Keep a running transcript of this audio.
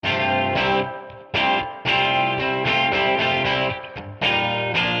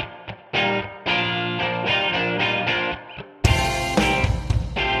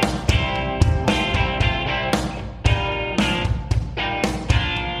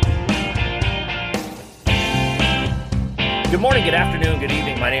Good morning, good afternoon, good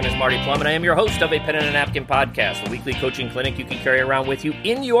evening. My name is Marty Plum, and I am your host of a Pen and a Napkin podcast, a weekly coaching clinic you can carry around with you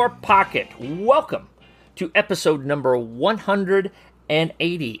in your pocket. Welcome to episode number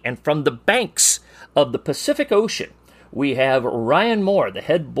 180. And from the banks of the Pacific Ocean, we have Ryan Moore, the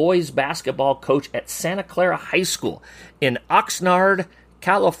head boys basketball coach at Santa Clara High School in Oxnard,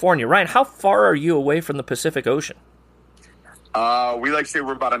 California. Ryan, how far are you away from the Pacific Ocean? We like to say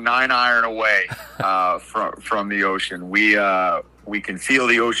we're about a 9-iron away from the ocean. We can feel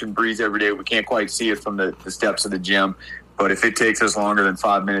the ocean breeze every day. We can't quite see it from the steps of the gym, but if it takes us longer than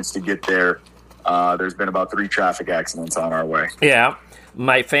 5 minutes to get there, there's been about 3 traffic accidents on our way. Yeah,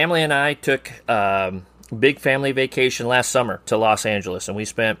 my family and I took big family vacation last summer to Los Angeles, and we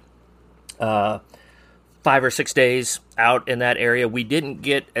spent 5 or 6 days out in that area. We didn't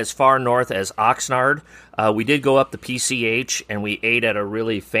get as far north as Oxnard. We did go up the PCH, and we ate at a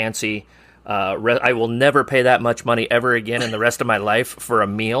really fancy I will never pay that much money ever again in the rest of my life for a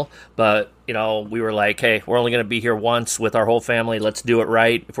meal. But, you know, we were like, hey, we're only going to be here once with our whole family. Let's do it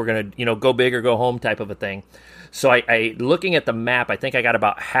right. If we're going to, go big or go home type of a thing. So I looking at the map, I think I got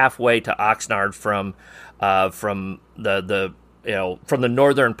about halfway to Oxnard from the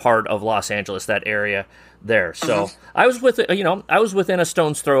northern part of Los Angeles, that area there. So I was within a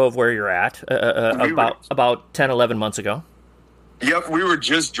stone's throw of where you're at about 10, 11 months ago. Yep, we were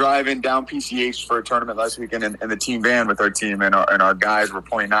just driving down PCH for a tournament last weekend in the team van with our team, and our guys were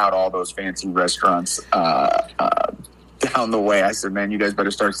pointing out all those fancy restaurants down the way. I said, man, you guys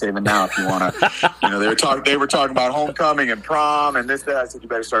better start saving now if you want to. They were talking about homecoming and prom and this, that. I said, you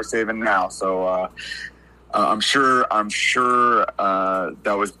better start saving now. So I'm sure that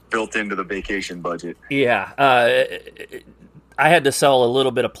was built into the vacation budget. Yeah. I had to sell a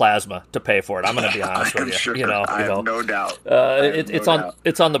little bit of plasma to pay for it. I'm going to be honest with you. Sure. I have no doubt. It's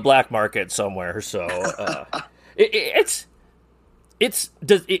on the black market somewhere. So it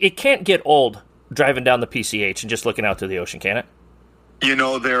can't get old driving down the PCH and just looking out to the ocean, can it?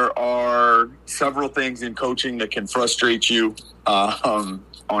 There are several things in coaching that can frustrate you on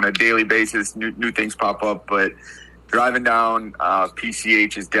a daily basis. New things pop up, but driving down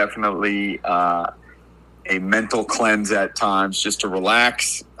PCH is definitely a mental cleanse at times, just to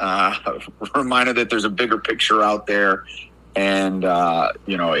relax. Reminder that there's a bigger picture out there, and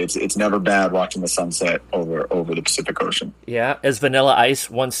it's never bad watching the sunset over the Pacific Ocean. Yeah, as Vanilla Ice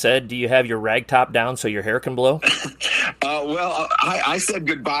once said, do you have your rag top down so your hair can blow? I said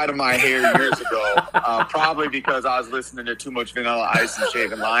goodbye to my hair years ago, probably because I was listening to too much Vanilla Ice and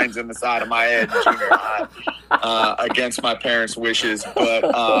shaving lines in the side of my head in junior high, against my parents' wishes. But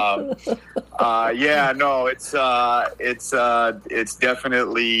it's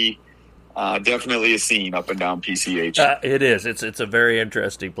definitely a scene up and down PCH. It is. It's a very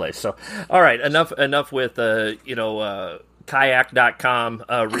interesting place. So, all right, enough with kayak.com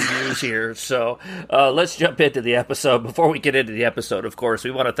reviews here. So let's jump into the episode. Before we get into the episode, of course,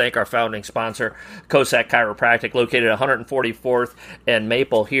 we want to thank our founding sponsor, Cossack Chiropractic, located at 144th and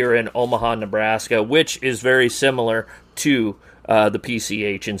Maple here in Omaha, Nebraska, which is very similar to the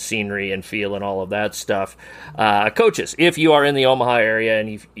PCH and scenery and feel and all of that stuff. Coaches, if you are in the Omaha area and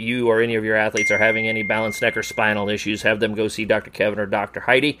if you or any of your athletes are having any balance, neck, or spinal issues, have them go see Dr. Kevin or Dr.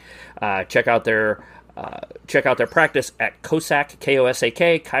 Heidi. Check out their practice at Cossack,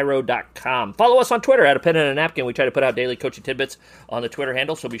 K-O-S-A-K, Chiro.com. Follow us on Twitter at A Pen and a Napkin. We try to put out daily coaching tidbits on the Twitter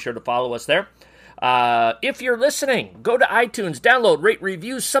handle, so be sure to follow us there. If you're listening, go to iTunes, download, rate,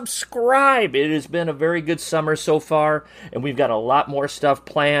 review, subscribe. It has been a very good summer so far, and we've got a lot more stuff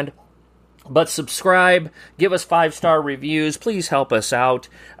planned. But subscribe, give us 5-star reviews. Please help us out.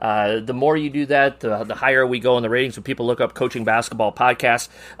 The more you do that, the higher we go in the ratings. When people look up Coaching Basketball Podcast,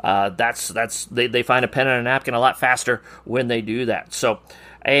 they find A Pen and a Napkin a lot faster when they do that. So,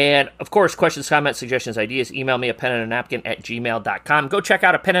 and of course, questions, comments, suggestions, ideas, email me at penandanapkin@gmail.com. Go check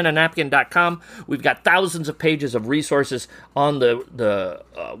out penandanapkin.com. We've got thousands of pages of resources on the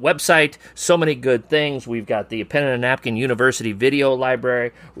website. So many good things. We've got the Pen and a Napkin University video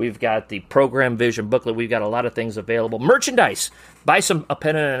library. We've got the program vision booklet. We've got a lot of things available. Merchandise. Buy some A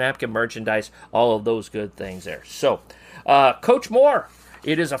Pen and a Napkin merchandise. All of those good things there. So, Coach Moore,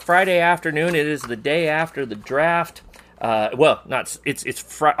 it is a Friday afternoon. It is the day after the draft.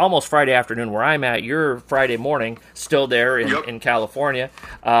 It's almost Friday afternoon where I'm at. You're Friday morning, still there in California.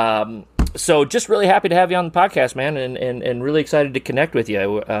 So just really happy to have you on the podcast, man, and really excited to connect with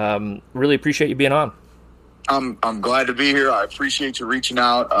you. Really appreciate you being on. I'm glad to be here. I appreciate you reaching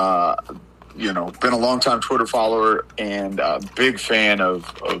out. Been a long-time Twitter follower and a big fan of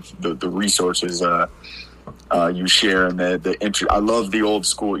the resources you share and the I love the old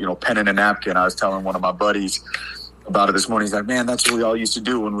school, pen and a napkin. I was telling one of my buddies about it this morning. He's like, man, that's what we all used to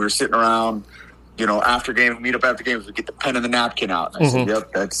do when we were sitting around, after games, meet up after games, we get the pen and the napkin out. And I said,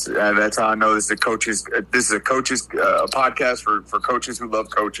 yep, that's how I know this is a coach's podcast for coaches who love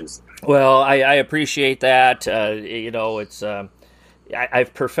coaches. Well, I appreciate that. It's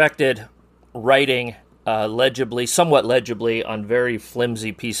I've perfected writing somewhat legibly on very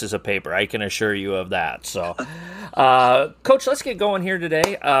flimsy pieces of paper. I can assure you of that. So, Coach, let's get going here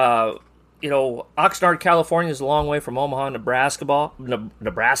today. Oxnard, California is a long way from Omaha,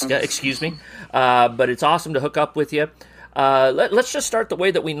 Nebraska, excuse me. But it's awesome to hook up with you. Let's just start the way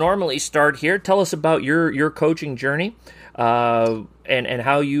that we normally start here. Tell us about your coaching journey, and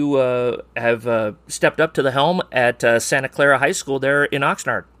how you have stepped up to the helm at Santa Clara High School there in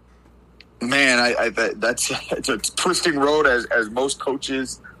Oxnard. Man, it's a twisting road as most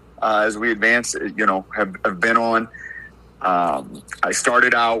coaches as we advance, have been on. I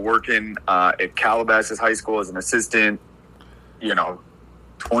started out working at Calabasas High School as an assistant,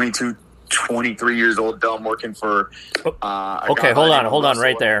 22, 23 years old, done working for okay, hold on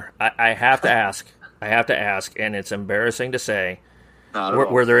right there. I have to ask, and it's embarrassing to say,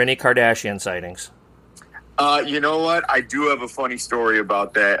 were there any Kardashian sightings? You know what? I do have a funny story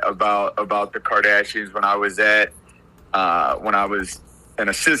about that, about the Kardashians. When I was an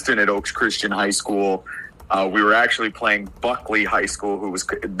assistant at Oaks Christian High School, we were actually playing Buckley High School, who was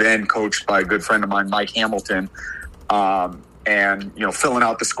then coached by a good friend of mine, Mike Hamilton. And, filling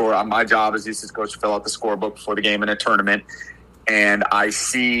out the score. My job as the assistant coach to fill out the scorebook before the game in a tournament. And I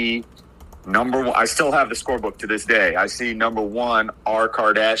see number one, I still have the scorebook to this day. I see number one, R.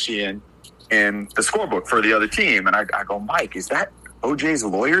 Kardashian, in the scorebook for the other team. And I go, Mike, is that OJ's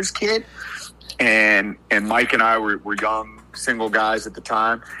lawyer's kid? And Mike and I were young, single guys at the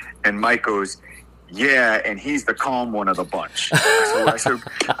time. And Mike goes, yeah, and he's the calm one of the bunch. So I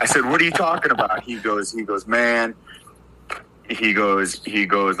said, what are you talking about? He goes, man,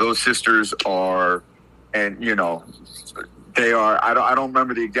 those sisters are, and they are, I don't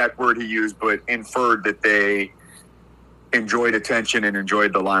remember the exact word he used, but inferred that they enjoyed attention and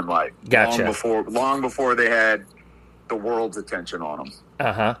enjoyed the limelight. Gotcha. Long before they had the world's attention on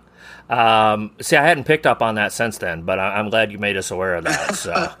them. See, I hadn't picked up on that since then, but I'm glad you made us aware of that.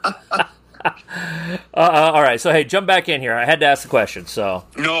 So, all right. So, hey, jump back in here. I had to ask the question. So,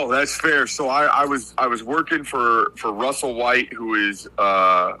 no, that's fair. So, I was working for Russell White, who is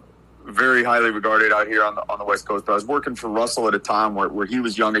very highly regarded out here on the West Coast. But I was working for Russell at a time where he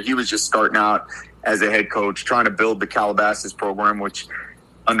was younger. He was just starting out as a head coach, trying to build the Calabasas program, which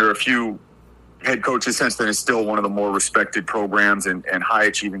under a few head coaches since then is still one of the more respected programs and high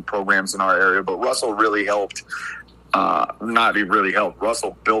achieving programs in our area. But Russell really helped.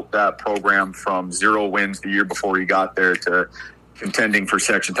 Russell built that program from 0 wins the year before he got there to contending for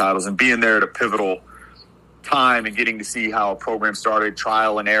section titles, and being there at a pivotal time and getting to see how a program started,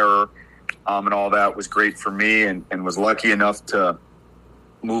 trial and error, and all that was great for me, and was lucky enough to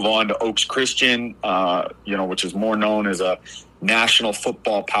move on to Oaks Christian, which is more known as a national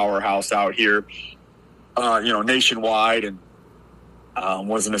football powerhouse out here, nationwide, and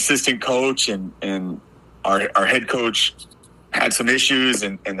was an assistant coach, and our head coach had some issues,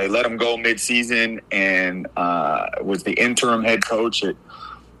 and they let him go mid-season, and was the interim head coach at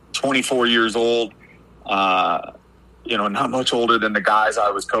 24 years old. Not much older than the guys I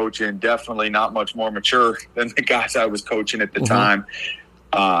was coaching, definitely not much more mature than the guys I was coaching at the time.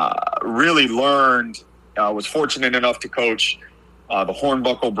 Really learned, was fortunate enough to coach the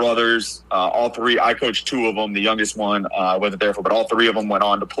Hornbuckle brothers, all three. I coached 2 of them. The youngest one I wasn't there for, but all 3 of them went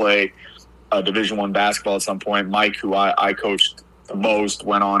on to play Division I basketball at some point. Mike, who I coached the most,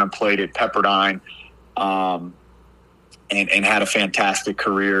 went on and played at Pepperdine, and had a fantastic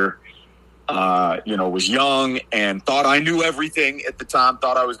career. Was young and thought I knew everything at the time,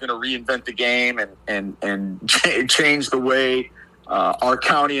 thought I was going to reinvent the game and change the way our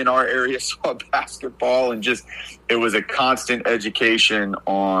county and our area saw basketball. And just, it was a constant education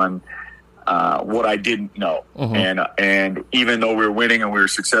on what I didn't know. And even though we were winning and we were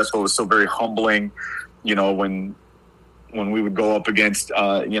successful, it was still very humbling, when we would go up against,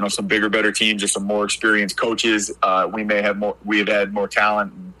 some bigger, better teams or some more experienced coaches. We have had more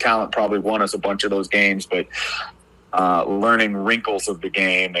talent. Talent probably won us a bunch of those games, but learning wrinkles of the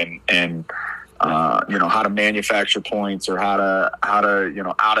game and how to manufacture points, or how to out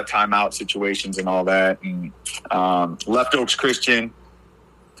of timeout situations and all that. And left Oaks Christian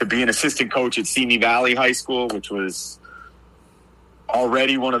to be an assistant coach at Simi Valley High School, which was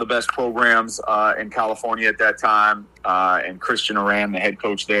already one of the best programs in California at that time. And Christian Aran, the head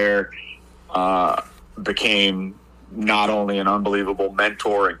coach there, became not only an unbelievable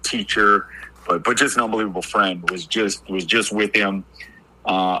mentor and teacher, but just an unbelievable friend. Was just with him.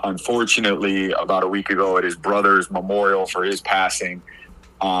 Unfortunately, about a week ago at his brother's memorial for his passing,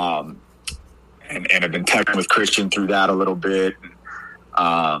 and I've been texting with Christian through that a little bit.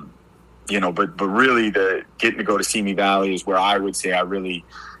 But really the getting to go to Simi Valley is where I would say I really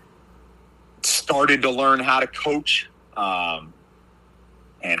started to learn how to coach.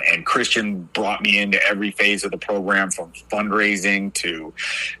 And Christian brought me into every phase of the program, from fundraising to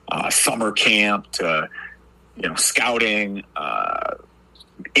summer camp to, scouting,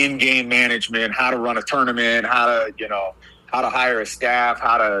 in-game management, how to run a tournament, how to hire a staff,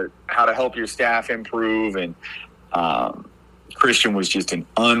 how to help your staff improve. And Christian was just an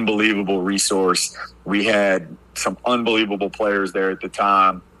unbelievable resource. We had some unbelievable players there at the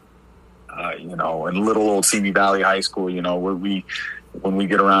time, in little old Simi Valley High School, where when we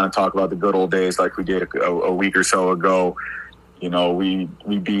get around and talk about the good old days like we did a week or so ago, we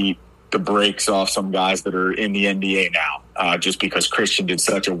beat the brakes off some guys that are in the NBA now, just because Christian did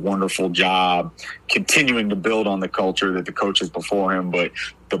such a wonderful job continuing to build on the culture that the coaches before him, but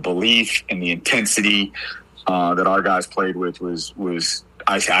the belief and the intensity that our guys played with was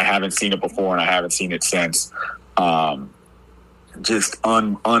I haven't seen it before, and I haven't seen it since. Just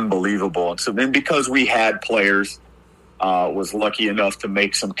unbelievable. And so then, because we had players, was lucky enough to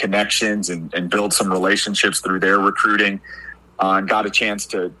make some connections and build some relationships through their recruiting, and got a chance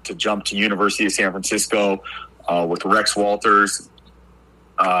to jump to University of San Francisco with Rex Walters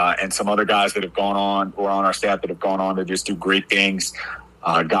and some other guys that have gone on, or on our staff that have gone on to just do great things.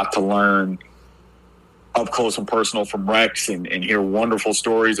 Got to learn up close and personal from Rex and hear wonderful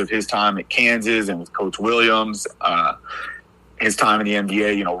stories of his time at Kansas and with Coach Williams, his time in the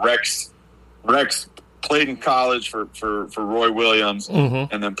NBA. Rex played in college for Roy Williams,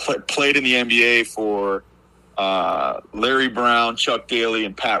 and then played in the NBA for Larry Brown, Chuck Daly,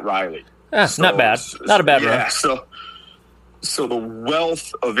 and Pat Riley. That's not bad. Not a bad run. Yeah, so the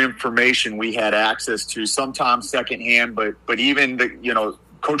wealth of information we had access to, sometimes secondhand, but even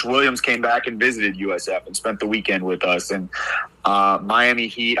Coach Williams came back and visited USF and spent the weekend with us. And Miami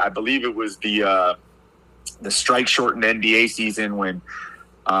Heat, I believe it was the strike-shortened NBA season when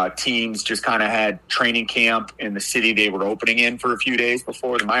teams just kind of had training camp in the city they were opening in for a few days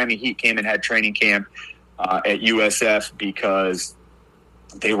before. The Miami Heat came and had training camp at USF because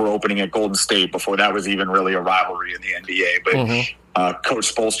they were opening at Golden State before that was even really a rivalry in the NBA. But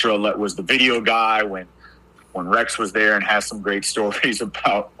Coach Spoelstra was the video guy when Rex was there, and has some great stories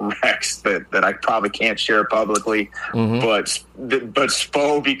about Rex that I probably can't share publicly. But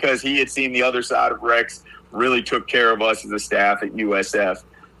Spo, because he had seen the other side of Rex, really took care of us as a staff at USF.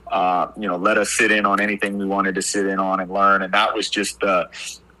 Let us sit in on anything we wanted to sit in on and learn. And that was just the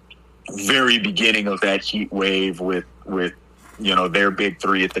very beginning of that heat wave with their big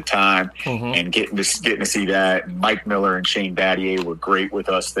three at the time, and getting to see that. And Mike Miller and Shane Battier were great with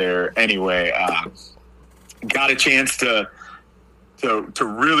us there. Anyway, got a chance to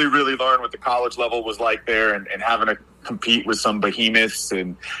really, really learn what the college level was like there, and having to compete with some behemoths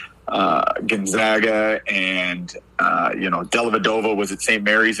and Gonzaga and Dellavedova was at St.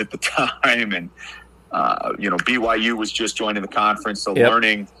 Mary's at the time, and BYU was just joining the conference, so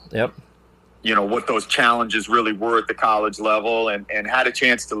learning what those challenges really were at the college level, and had a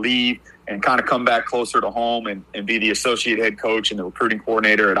chance to leave and kind of come back closer to home and be the associate head coach and the recruiting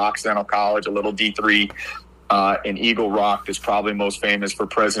coordinator at Occidental College, a little D3 in Eagle Rock that's probably most famous for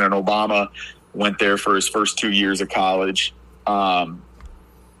President Obama. Went there for his first 2 years of college. From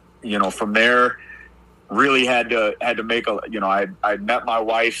there, really had to make I'd met my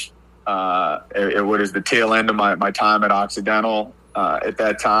wife at what is the tail end of my time at Occidental at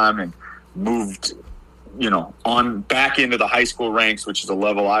that time, and moved on back into the high school ranks, which is a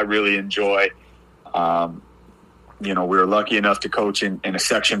level I really enjoy. We were lucky enough to coach in a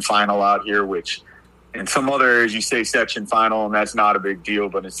section final out here, which in some other areas you say section final and that's not a big deal,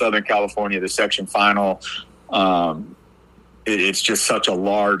 but in Southern California, the section final, it's just such a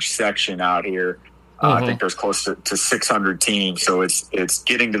large section out here. I think there's close to 600 teams. So it's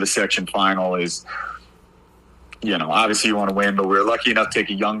getting to the section final is, obviously you want to win, but we were lucky enough to take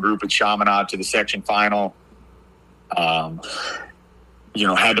a young group at Chaminade to the section final. Had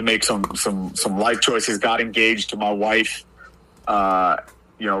to make some life choices, got engaged to my wife, right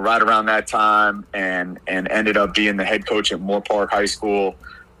around that time, and ended up being the head coach at Moore Park High School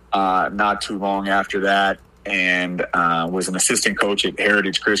not too long after that, and was an assistant coach at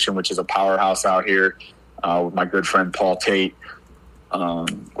Heritage Christian, which is a powerhouse out here, with my good friend Paul Tate.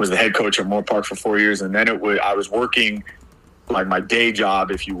 Was the head coach at Moore Park for 4 years, and then I was working, like my day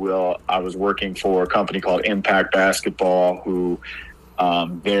job, if you will. I was working for a company called Impact Basketball, who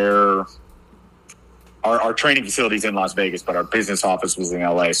their our training facilities in Las Vegas, but our business office was in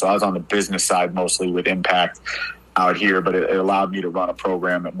LA. So I was on the business side mostly with Impact out here, but it allowed me to run a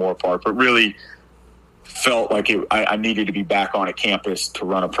program at Moore Park. But really felt like I needed to be back on a campus to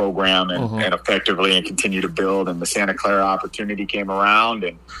run a program and effectively and continue to build. And the Santa Clara opportunity came around,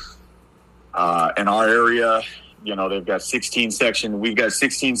 and in our area, they've got 16 section. We've got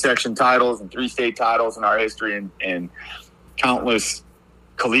 16 section titles and 3 state titles in our history, and countless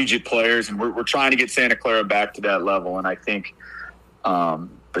collegiate players, and we're trying to get Santa Clara back to that level. And I think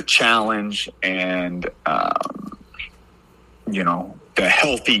the challenge and the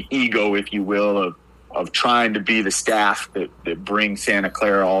healthy ego, if you will, of trying to be the staff that brings Santa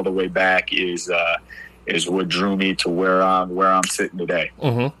Clara all the way back is what drew me to where I'm sitting today.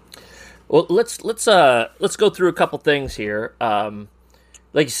 Mm-hmm. Well, let's go through a couple things here.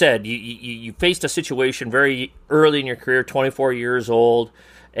 Like you said, you faced a situation very early in your career, 24 years old,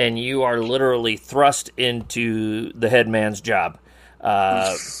 and you are literally thrust into the head man's job.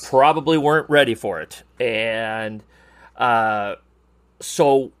 Probably weren't ready for it. And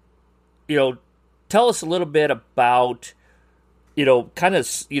so, tell us a little bit about, kind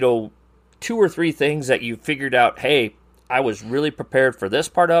of, 2 or 3 things that you figured out, hey, I was really prepared for this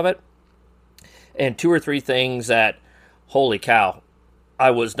part of it, and 2 or 3 things that, holy cow,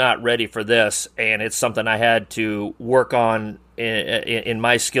 I was not ready for this, and it's something I had to work on in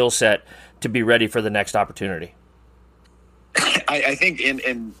my skill set to be ready for the next opportunity. I think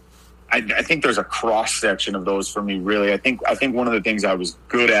I think there's a cross section of those for me. Really, I think one of the things I was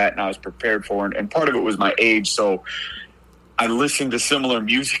good at and I was prepared for, and part of it was my age. So I listened to similar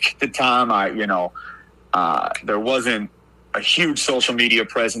music at the time. There wasn't a huge social media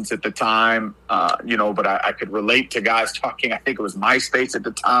presence at the time, but I could relate to guys talking. I think it was MySpace at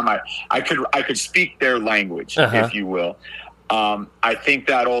the time. I could speak their language, if you will. I think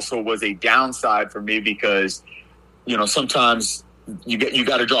that also was a downside for me because, sometimes you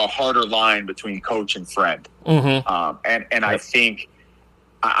got to draw a harder line between coach and friend. And I think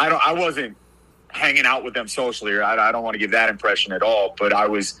I wasn't hanging out with them socially, or I don't want to give that impression at all, but I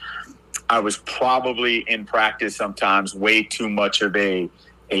was probably in practice sometimes way too much of a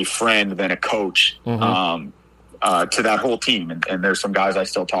friend than a coach to that whole team. And there's some guys I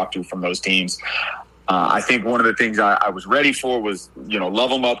still talk to from those teams. I think one of the things I was ready for was, love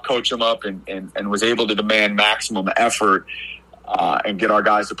them up, coach them up, and was able to demand maximum effort and get our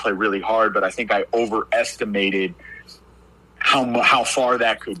guys to play really hard. But I think I overestimated how far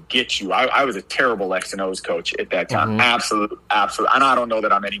that could get you. I was a terrible X and O's coach at that time. Absolute. And I don't know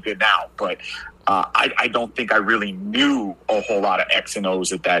that I'm any good now, but I don't think I really knew a whole lot of X and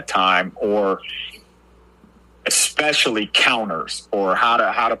O's at that time, or especially counters, or how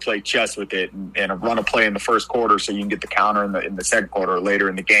to play chess with it and run a play in the first quarter so you can get the counter in the second quarter or later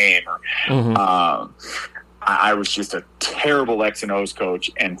in the game. I was just a terrible X and O's coach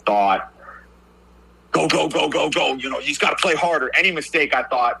and thought, go. You just got to play harder. Any mistake, I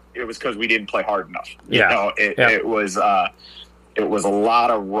thought it was because we didn't play hard enough. It was a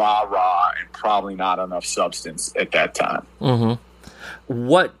lot of rah-rah and probably not enough substance at that time.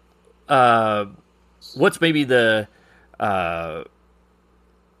 What's maybe the, as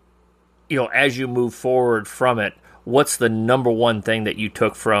you move forward from it, what's the number one thing that you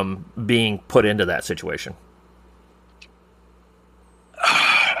took from being put into that situation?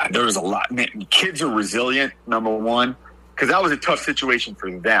 There was a lot. Man, kids are resilient, number one, because that was a tough situation for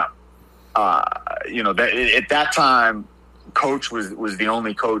them. At that time, coach was the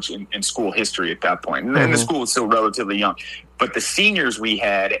only coach in school history at that point. And the school was still relatively young. But the seniors we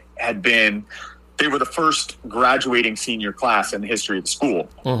had been, they were the first graduating senior class in the history of the school.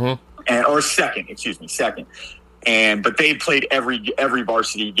 Second. But they played every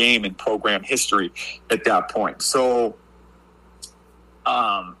varsity game in program history at that point. So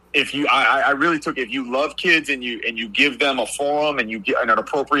if you love kids and you give them a forum and you get an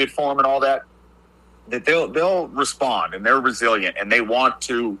appropriate forum and all that they'll respond, and they're resilient, and they want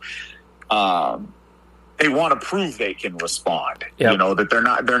to prove they can respond. That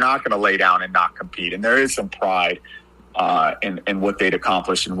they're not going to lay down and not compete. And there is some pride in what they'd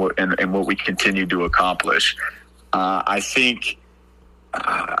accomplished and what we continue to accomplish. I think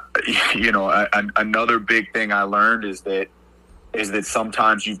another big thing I learned is that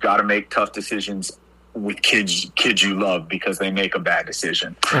sometimes you've got to make tough decisions with kids you love because they make a bad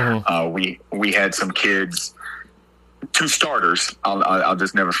decision. We had some kids, 2 starters I'll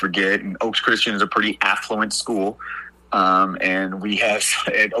just never forget. And Oaks Christian is a pretty affluent school, and we have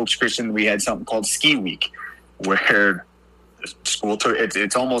at Oaks Christian we had something called Ski Week, where the school took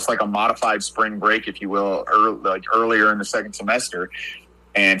it's almost like a modified spring break, if you will, earlier in the second semester.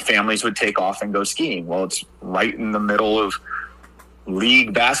 and families would take off and go skiing. Well, it's right in the middle of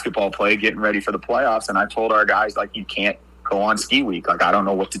league basketball play, getting ready for the playoffs. And I told our guys, like, you can't go on ski week. Like, I don't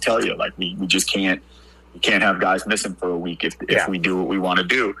know what to tell you. Like, we just can't. We can't have guys missing for a week if we do what we want to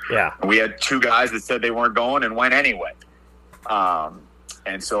do. Yeah. And we had 2 guys that said they weren't going and went anyway.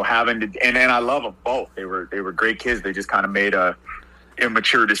 And so having to, and I love them both. They were great kids. They just kind of made a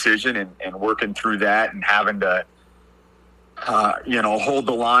immature decision, and working through that and having to, hold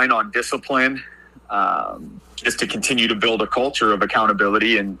the line on discipline, just to continue to build a culture of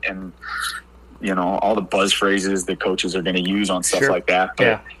accountability and all the buzz phrases that coaches are going to use on stuff like that.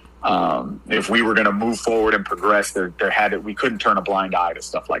 But, if we were going to move forward and progress, we couldn't turn a blind eye to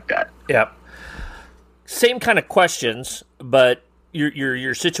stuff like that. Yep. Same kind of questions, but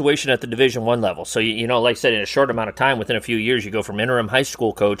your situation at the Division I level. So, like I said, in a short amount of time, within a few years, you go from interim high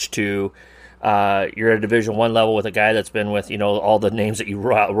school coach to you're at a Division I level with a guy that's been with, all the names that you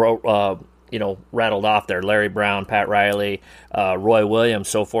rattled off there: Larry Brown, Pat Riley, Roy Williams,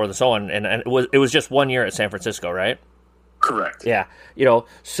 so forth and so on. And it was just 1 year at San Francisco, right? Correct. Yeah.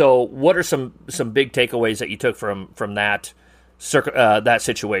 So what are some big takeaways that you took from that that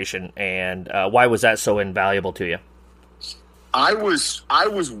situation, and why was that so invaluable to you? I was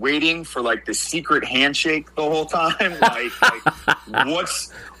waiting for like the secret handshake the whole time. Like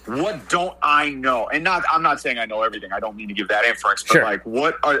what don't I know? And I'm not saying I know everything. I don't mean to give that inference, but like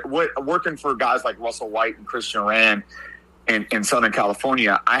what working for guys like Russell White and Christian Rand in Southern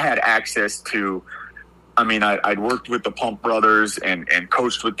California, I had access to. I mean, I'd worked with the Pump Brothers and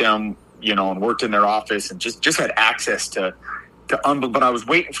coached with them, and worked in their office and just had access to but I was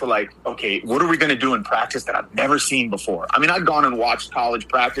waiting for like, okay, what are we going to do in practice that I've never seen before? I mean, I'd gone and watched college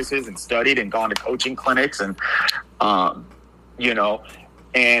practices and studied and gone to coaching clinics and,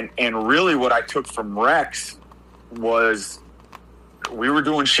 and really what I took from Rex was we were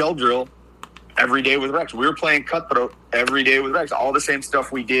doing shell drill every day with Rex. We were playing cutthroat every day with Rex. All the same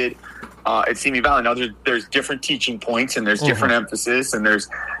stuff we did at Simi Valley. Now there's different teaching points and there's different emphasis and there's,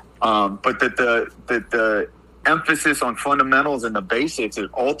 but the emphasis on fundamentals and the basics is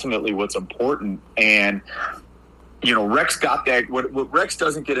ultimately what's important. And, Rex got that. What Rex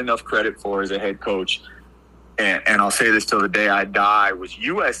doesn't get enough credit for as a head coach, and I'll say this till the day I die, was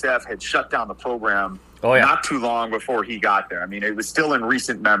USF had shut down the program not too long before he got there. I mean, it was still in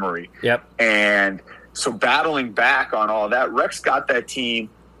recent memory. Yep. And so battling back on all that, Rex got that team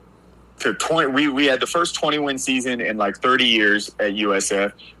to 20. We had the first 20-win season in like 30 years at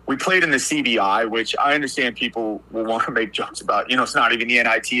USF. We played in the CBI, which I understand people will want to make jokes about. It's not even the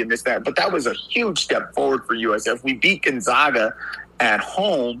NIT and this, that. But that was a huge step forward for USF. We beat Gonzaga at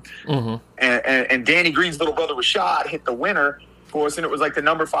home, and Danny Green's little brother Rashad hit the winner for us, and it was like the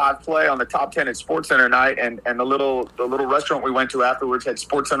number 5 play on the top 10 at SportsCenter night, and the little restaurant we went to afterwards had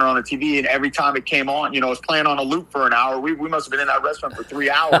SportsCenter on the TV, and every time it came on, it was playing on a loop for an hour. We must have been in that restaurant for 3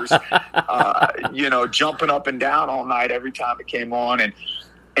 hours, jumping up and down all night every time it came on,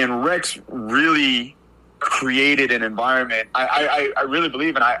 and Rex really created an environment. I really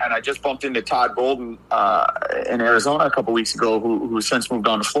believe, and I just bumped into Todd Golden in Arizona a couple weeks ago, who has since moved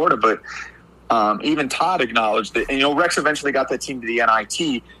on to Florida, but even Todd acknowledged that, Rex eventually got that team to the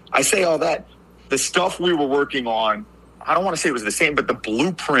NIT. I say all that. The stuff we were working on, I don't want to say it was the same, but the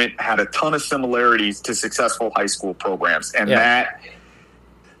blueprint had a ton of similarities to successful high school programs. And that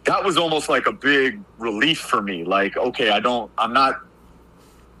was almost like a big relief for me. Like, okay,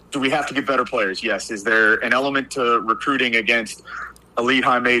 do we have to get better players? Yes. Is there an element to recruiting against elite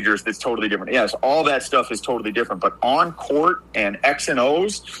high majors that's totally different? Yes, all that stuff is totally different. But on court and X and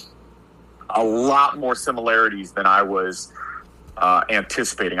O's, a lot more similarities than I was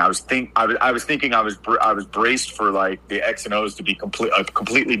anticipating. I was thinking I was braced for like the X and O's to be a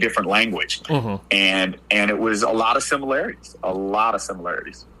completely different language, and it was a lot of similarities.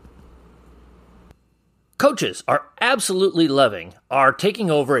 Coaches are absolutely loving our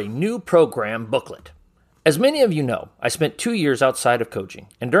taking over a new program booklet. As many of you know, I spent 2 years outside of coaching,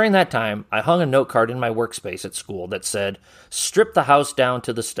 and during that time, I hung a note card in my workspace at school that said, "Strip the house down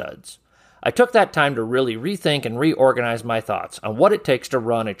to the studs." I took that time to really rethink and reorganize my thoughts on what it takes to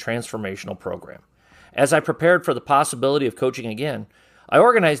run a transformational program. As I prepared for the possibility of coaching again, I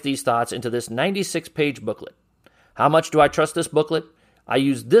organized these thoughts into this 96-page booklet. How much do I trust this booklet? I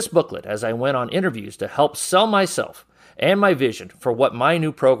used this booklet as I went on interviews to help sell myself and my vision for what my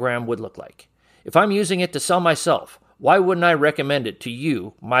new program would look like. If I'm using it to sell myself, why wouldn't I recommend it to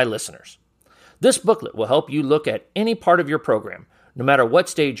you, my listeners? This booklet will help you look at any part of your program, no matter what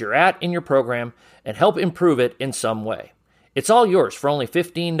stage you're at in your program, and help improve it in some way. It's all yours for only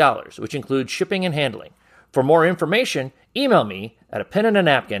 $15, which includes shipping and handling. For more information, email me at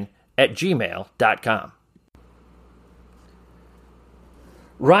apenandanapkin@gmail.com.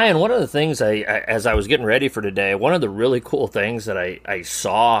 Ryan, one of the things as I was getting ready for today, one of the really cool things that I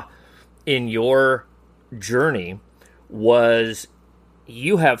saw in your journey was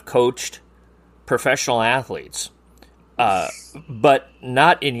you have coached professional athletes, but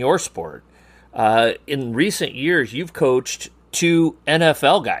not in your sport. In recent years, you've coached two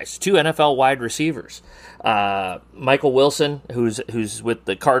NFL guys, two NFL wide receivers, Michael Wilson, who's with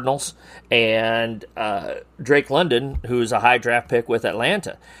the Cardinals, and Drake London, who's a high draft pick with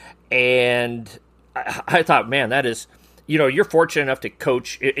Atlanta. And I thought, man, that is, you're fortunate enough to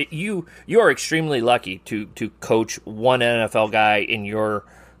coach. You are extremely lucky to coach one NFL guy in your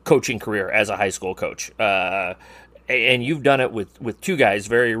coaching career as a high school coach. And you've done it with two guys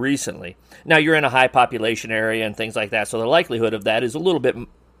very recently. Now, you're in a high population area and things like that, so the likelihood of that is a little bit,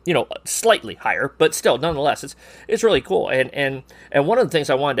 slightly higher, but still, nonetheless, it's really cool. And one of the things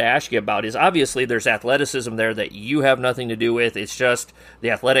I wanted to ask you about is, obviously, there's athleticism there that you have nothing to do with. It's just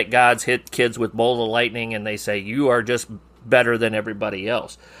the athletic gods hit kids with bolts of lightning, and they say, you are just better than everybody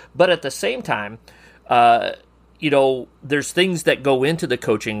else. But at the same time, there's things that go into the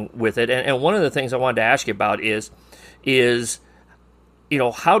coaching with it. And one of the things I wanted to ask you about is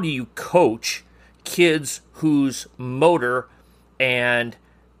how do you coach kids whose motor and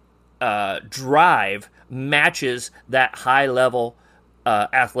drive matches that high level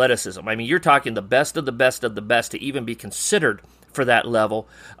athleticism? I mean, you're talking the best of the best of the best to even be considered for that level.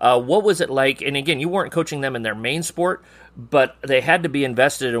 What was it like? And again, you weren't coaching them in their main sport, but they had to be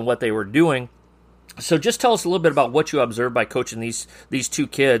invested in what they were doing. So just tell us a little bit about what you observed by coaching these two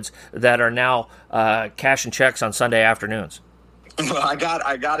kids that are now cashing checks on Sunday afternoons. Well, I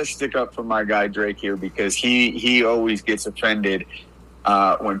got to stick up for my guy Drake here, because he always gets offended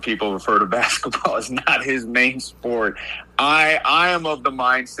when people refer to basketball as not his main sport. I am of the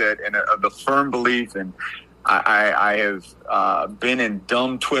mindset and of the firm belief, and I have been in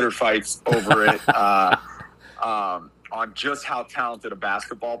dumb Twitter fights over it. On just how talented a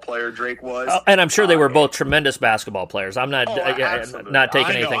basketball player Drake was. And I'm sure they were both tremendous basketball players. I'm not not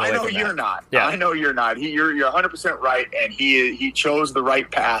taking anything away from that. I know you're not. Yeah. I know you're not. You're 100% right, and he chose the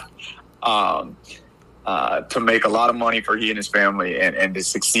right path to make a lot of money for he and his family and to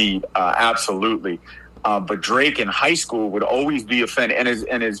succeed. Absolutely. But Drake in high school would always be offended,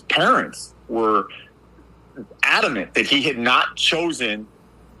 and his parents were adamant that he had not chosen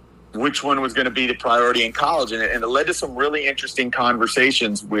which one was going to be the priority in college. And it led to some really interesting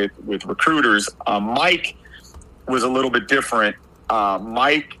conversations with recruiters. Mike was a little bit different.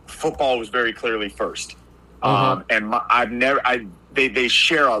 Mike, football was very clearly first. And they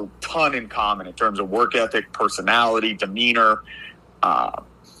share a ton in common in terms of work ethic, personality, demeanor,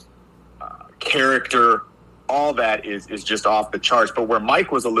 character. All that is just off the charts. But where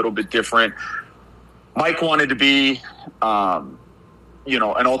Mike was a little bit different, Mike wanted to be,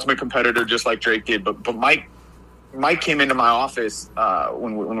 an ultimate competitor just like Drake did. But Mike came into my office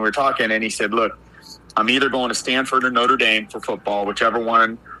when we were talking, and he said, look, I'm either going to Stanford or Notre Dame for football, whichever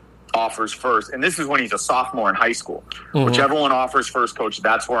one offers first. And this is when he's a sophomore in high school. Whichever one offers first, coach,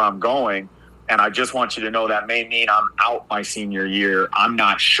 that's where I'm going. And I just want you to know that may mean I'm out my senior year. I'm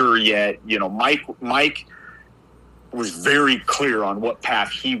not sure yet. Mike was very clear on what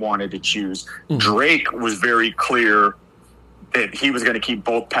path he wanted to choose. Drake was very clear that he was going to keep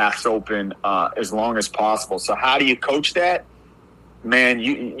both paths open as long as possible. So how do you coach that? Man,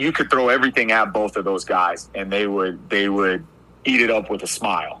 you could throw everything at both of those guys, and they would eat it up with a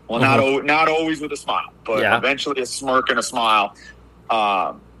smile. Well, not always with a smile, but eventually a smirk and a smile.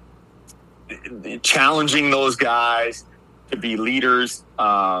 Challenging those guys to be leaders.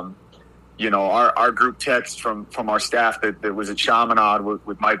 Our group text from our staff that was at Chaminade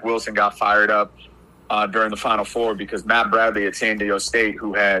with Mike Wilson got fired up during the Final Four because Matt Bradley at San Diego State,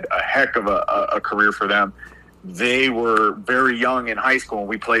 who had a heck of a career for them, they were very young in high school, and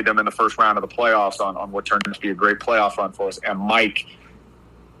we played them in the first round of the playoffs on what turned out to be a great playoff run for us. And Mike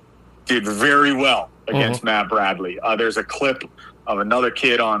did very well against Matt Bradley. There's a clip of another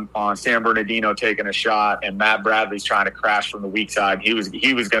kid on San Bernardino taking a shot, and Matt Bradley's trying to crash from the weak side. He was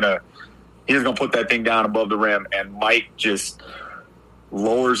gonna put that thing down above the rim, and Mike just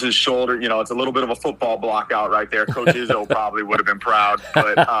lowers his shoulder. It's a little bit of a football block out right there. Coach Izzo probably would have been proud,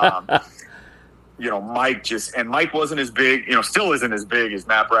 but Mike wasn't as big, still isn't as big as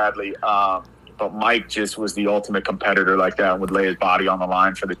Matt Bradley. But Mike just was the ultimate competitor like that and would lay his body on the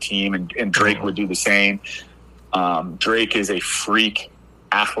line for the team, and Drake would do the same. Drake is a freak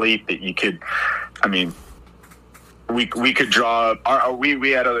athlete that we could draw.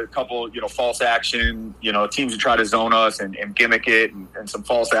 We had a couple, false action. Teams would try to zone us and gimmick it and some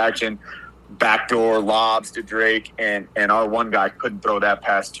false action, backdoor lobs to Drake, and our one guy couldn't throw that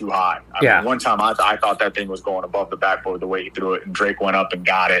pass too high. I mean, one time I thought that thing was going above the backboard the way he threw it, and Drake went up and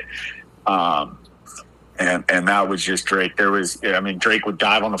got it. And that was just Drake. Drake would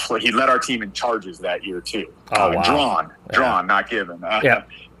dive on the floor. He led our team in charges that year too. Oh, wow. Drawn, not given.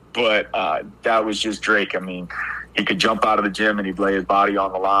 But that was just Drake. I mean, he could jump out of the gym and he'd lay his body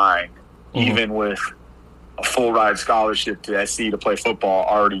on the line, even with a full ride scholarship to SC to play football,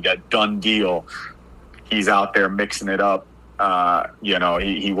 already a done deal. He's out there mixing it up.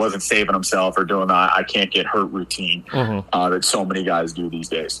 He wasn't saving himself or doing the I can't get hurt routine that so many guys do these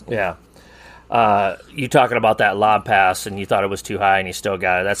days. Yeah. You talking about that lob pass, and you thought it was too high, and you still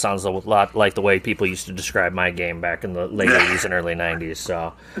got it. That sounds a lot like the way people used to describe my game back in the late 80s and early 90s.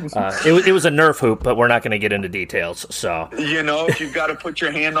 So it was a Nerf hoop, but we're not going to get into details. So if you've got to put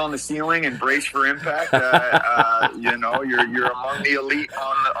your hand on the ceiling and brace for impact, you're among the elite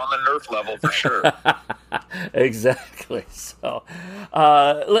on the Nerf level for sure. Exactly. So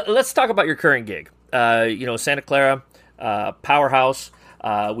let's talk about your current gig. Santa Clara, powerhouse.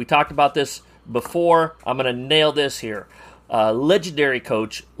 We talked about this before. I'm going to nail this here. Legendary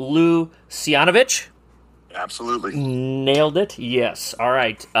coach Lou Cianovich. Absolutely. Nailed it. Yes. All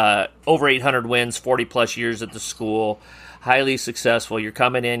right. Over 800 wins, 40-plus years at the school. Highly successful. You're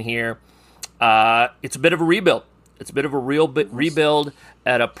coming in here. It's a bit of a rebuild. It's a bit of a rebuild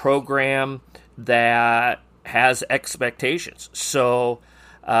at a program that has expectations. So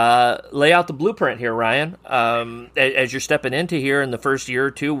lay out the blueprint here, Ryan. As you're stepping into here in the first year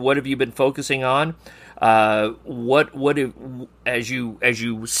or two, what have you been focusing on? As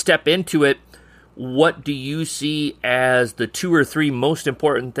you step into it, what do you see as the 2 or 3 most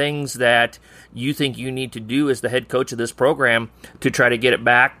important things that you think you need to do as the head coach of this program to try to get it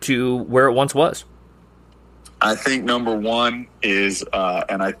back to where it once was? I think number one is,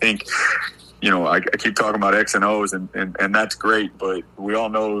 and I think, I keep talking about X and O's, and that's great, but we all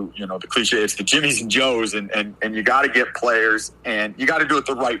know, the cliche, it's the Jimmys and Joes, and you got to get players, and you got to do it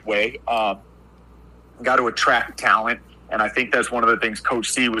the right way. Got to attract talent, and I think that's one of the things Coach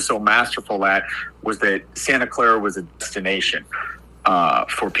C was so masterful at, was that Santa Clara was a destination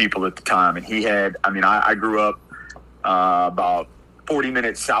for people at the time. And he had, I grew up about 40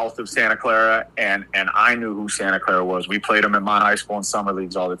 minutes south of Santa Clara, and I knew who Santa Clara was. We played them at my high school in summer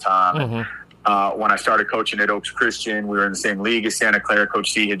leagues all the time. Mm-hmm. When I started coaching at Oaks Christian, we were in the same league as Santa Clara.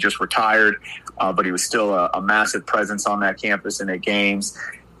 Coach C had just retired, but he was still a massive presence on that campus and at games.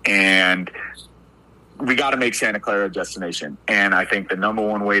 And we got to make Santa Clara a destination. And I think the number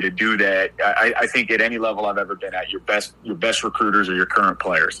one way to do that, I think at any level I've ever been at, your best recruiters are your current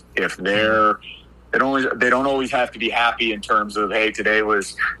players. If they don't always have to be happy in terms of, hey, today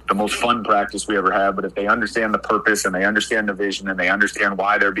was the most fun practice we ever had. But if they understand the purpose and they understand the vision and they understand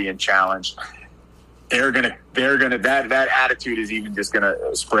why they're being challenged, that attitude is even just gonna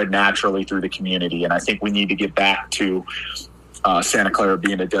spread naturally through the community. And I think we need to get back to Santa Clara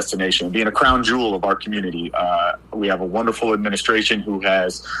being a destination, being a crown jewel of our community. We have a wonderful administration who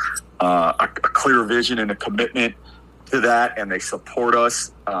has a clear vision and a commitment to that, and they support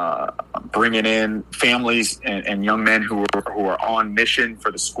us, bringing in families and young men who are on mission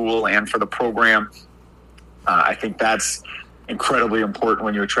for the school and for the program. I think that's incredibly important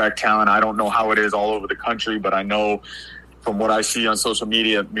when you attract talent. I don't know how it is all over the country, but I know from what I see on social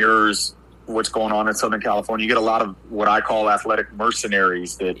media, it mirrors what's going on in Southern California. You get a lot of what I call athletic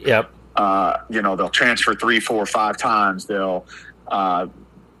mercenaries that, they'll transfer 3, 4, 5 times. They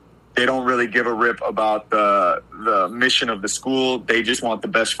don't really give a rip about the mission of the school. They just want the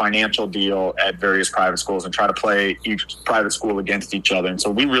best financial deal at various private schools and try to play each private school against each other. And so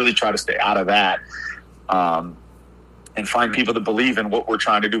we really try to stay out of that, and find people that believe in what we're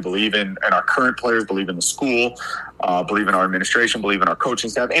trying to do, believe in our current players, believe in the school, believe in our administration, believe in our coaching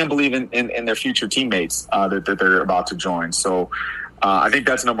staff, and believe in their future teammates that they're about to join. So I think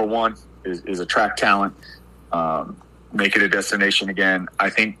that's number one, is attract talent, make it a destination again. I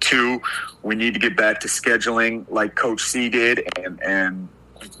think 2, we need to get back to scheduling like Coach C did, and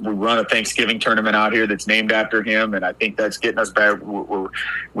we run a Thanksgiving tournament out here that's named after him, and I think that's getting us back.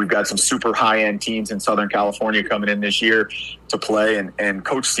 We've got some super high-end teams in Southern California coming in this year to play, and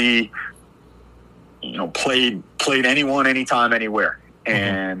Coach C, played anyone, anytime, anywhere,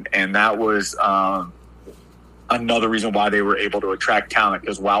 and that was another reason why they were able to attract talent,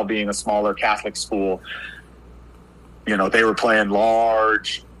 because while being a smaller Catholic school, they were playing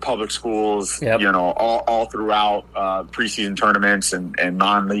large public schools, Yep. all throughout preseason tournaments and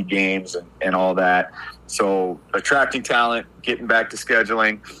non-league games and all that. So attracting talent, getting back to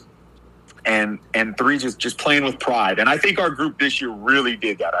scheduling, and three, just playing with pride. And I think our group this year really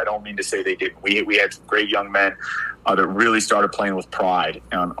did that. I don't mean to say they didn't. We had some great young men that really started playing with pride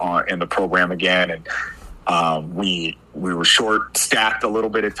in the program again. And we were short-staffed a little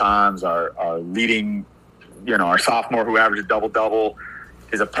bit at times. Our leading, our sophomore who averaged a double-double,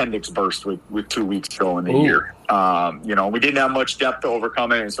 his appendix burst with 2 weeks ago in the year. We didn't have much depth to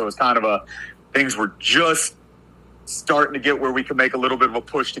overcome it, and so it's kind of things were just starting to get where we could make a little bit of a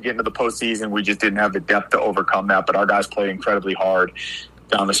push to get into the postseason. We just didn't have the depth to overcome that, but our guys played incredibly hard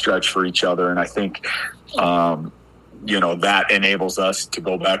down the stretch for each other, and I think that enables us to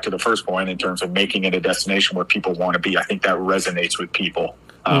go back to the first point in terms of making it a destination where people want to be. I think that resonates with people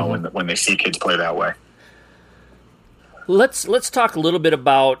when they see kids play that way. Let's talk a little bit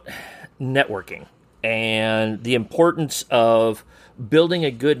about networking and the importance of building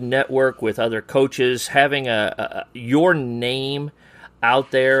a good network with other coaches, having your name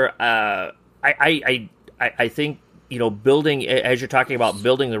out there. I think building, as you're talking about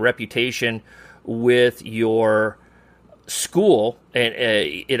building the reputation with your school, and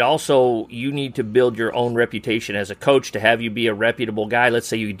it also, you need to build your own reputation as a coach to have you be a reputable guy. Let's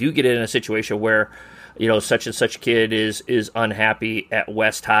say you do get in a situation where such and such kid is unhappy at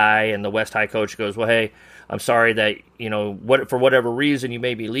West High, and the West High coach goes, well, hey, I'm sorry that, for whatever reason you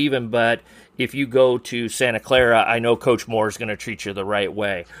may be leaving, but if you go to Santa Clara, I know Coach Moore is going to treat you the right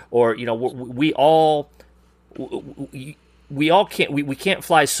way. Or, we can't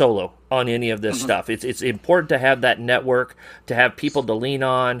fly solo on any of this stuff. It's important to have that network, to have people to lean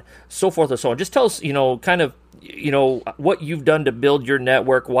on, so forth and so on. Just tell us, what you've done to build your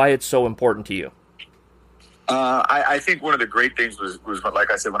network, why it's so important to you. I think one of the great things was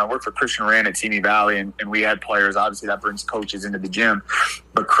like I said, when I worked for Christian Rand at Simi Valley and we had players, obviously that brings coaches into the gym,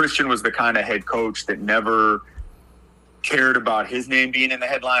 but Christian was the kind of head coach that never cared about his name being in the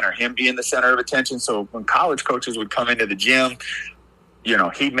headline or him being the center of attention. So when college coaches would come into the gym,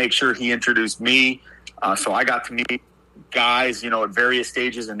 he'd make sure he introduced me. So I got to meet guys, at various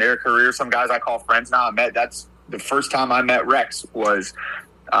stages in their career. Some guys I call friends now. That's the first time I met Rex was,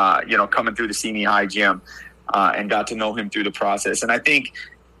 coming through the Simi High gym. And got to know him through the process. And I think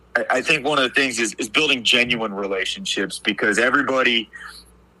one of the things is building genuine relationships, because everybody,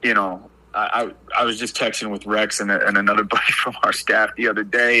 I was just texting with Rex and another buddy from our staff the other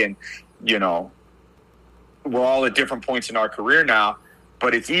day, and, we're all at different points in our career now,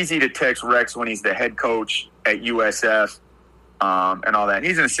 but it's easy to text Rex when he's the head coach at USF and all that. And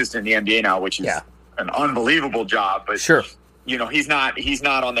he's an assistant in the NBA now, which is an unbelievable job, but sure. He's not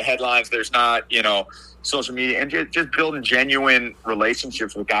on the headlines. There's not, social media, and just building genuine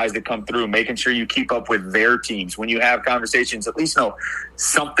relationships with guys that come through, making sure you keep up with their teams. When you have conversations, at least know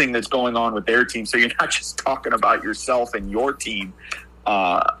something that's going on with their team, so you're not just talking about yourself and your team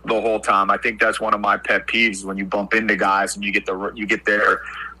the whole time. I think that's one of my pet peeves, when you bump into guys and you get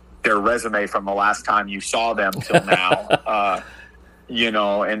their resume from the last time you saw them till now.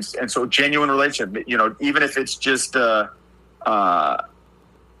 And so genuine relationship, even if it's just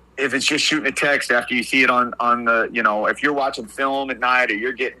shooting a text after you see it on the, if you're watching film at night or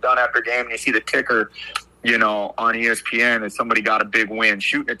you're getting done after a game and you see the ticker, on ESPN that somebody got a big win,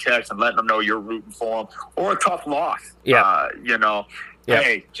 shooting a text and letting them know you're rooting for them, or a tough loss.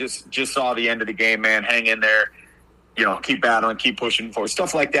 Hey, just saw the end of the game, man. Hang in there. Keep battling, keep pushing forward,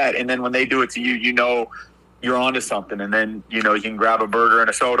 stuff like that. And then when they do it to you, you're onto something. And then, you can grab a burger and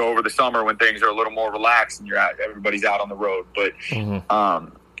a soda over the summer when things are a little more relaxed and everybody's out on the road. But,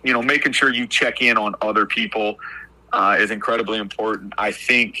 making sure you check in on other people is incredibly important. I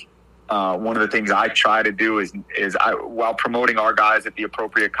think one of the things I try to do is while promoting our guys at the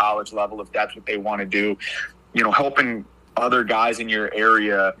appropriate college level, if that's what they want to do, helping other guys in your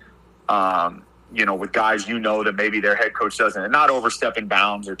area, with guys that maybe their head coach doesn't, and not overstepping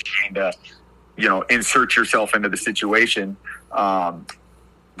bounds or trying to, insert yourself into the situation,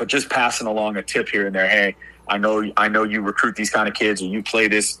 but just passing along a tip here and there. Hey, I know you recruit these kind of kids, or you play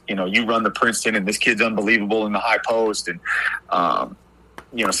this, you run the Princeton, and this kid's unbelievable in the high post, and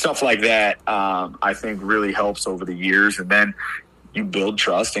stuff like that. I think really helps over the years, and then you build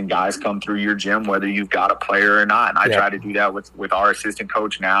trust, and guys come through your gym whether you've got a player or not. And I try to do that with our assistant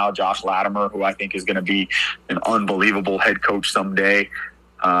coach now, Josh Latimer, who I think is going to be an unbelievable head coach someday.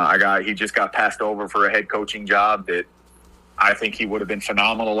 He just got passed over for a head coaching job that I think he would have been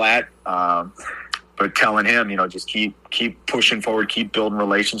phenomenal at. But telling him, just keep pushing forward, keep building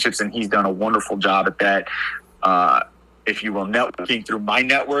relationships, and he's done a wonderful job at that. if you will, networking through my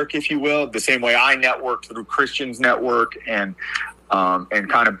network, if you will, the same way I networked through Christian's network, and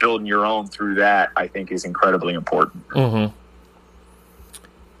kind of building your own through that, I think is incredibly important. Mm-hmm.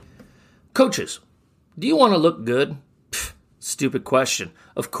 Coaches, do you want to look good? Pfft, stupid question.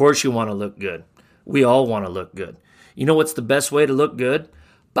 Of course you want to look good. We all want to look good. You know what's the best way to look good?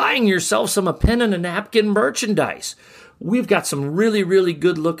 Buying yourself some A Pen and a Napkin merchandise. We've got some really, really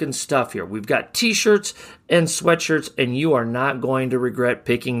good looking stuff here. We've got t-shirts and sweatshirts, and you are not going to regret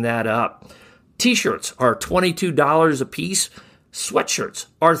picking that up. T-shirts are $22 a piece. Sweatshirts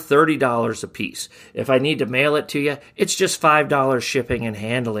are $30 a piece. If I need to mail it to you, it's just $5 shipping and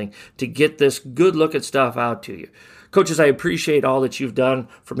handling to get this good looking stuff out to you. Coaches, I appreciate all that you've done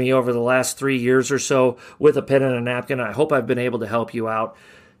for me over the last 3 years or so with A Pen and a Napkin. I hope I've been able to help you out.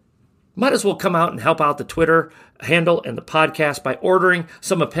 Might as well come out and help out the Twitter handle and the podcast by ordering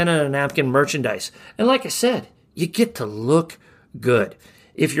some A Pen and a Napkin merchandise. And like I said, you get to look good.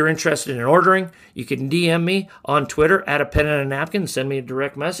 If you're interested in ordering, you can DM me on Twitter at A Pen and a Napkin, send me a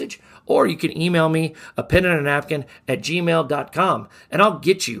direct message, or you can email me apenandanapkin@gmail.com, and I'll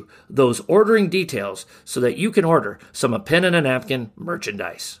get you those ordering details so that you can order some A Pen and a Napkin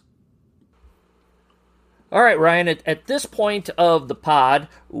merchandise. All right, Ryan, at this point of the pod,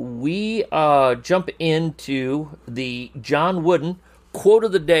 we jump into the John Wooden quote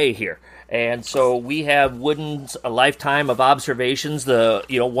of the day here. And so we have Wooden's A Lifetime of Observations,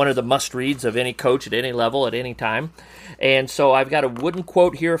 one of the must-reads of any coach at any level at any time. And so I've got a Wooden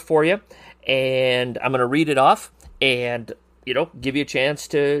quote here for you, and I'm going to read it off and, give you a chance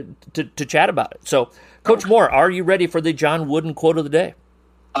to chat about it. So, Coach Moore, are you ready for the John Wooden quote of the day?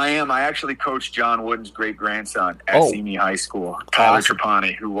 I am. I actually coached John Wooden's great-grandson at Simi High School, Tyler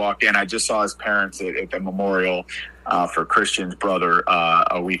Trapani, who walked in. I just saw his parents at the memorial for Christian's brother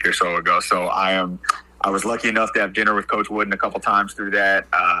a week or so ago. So I was lucky enough to have dinner with Coach Wooden a couple times through that.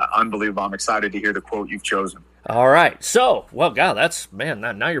 Unbelievable. I'm excited to hear the quote you've chosen. All right. So, God,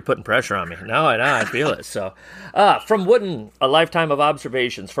 now you're putting pressure on me. Now I feel it. So, from Wooden, A Lifetime of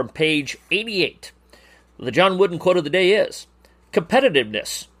Observations, from page 88, the John Wooden quote of the day is,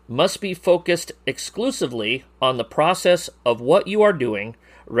 competitiveness must be focused exclusively on the process of what you are doing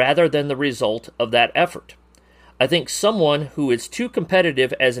rather than the result of that effort. I think someone who is too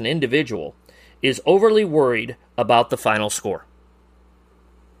competitive as an individual is overly worried about the final score.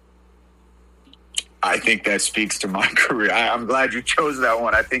 I think that speaks to my career. I'm glad you chose that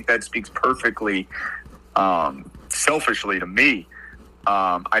one. I think that speaks perfectly, selfishly to me.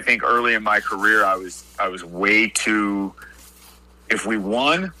 I think early in my career, I was way too. If we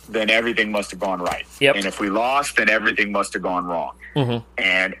won, then everything must have gone right. Yep. And if we lost, then everything must have gone wrong. Mm-hmm.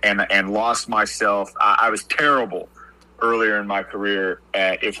 And lost myself. I was terrible earlier in my career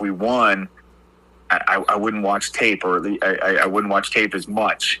at if we won, I wouldn't watch tape, or at least I wouldn't watch tape as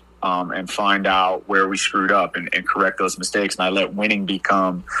much and find out where we screwed up and correct those mistakes. And I let winning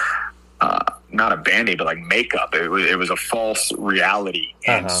become not a Band-Aid, but like makeup. It was a false reality.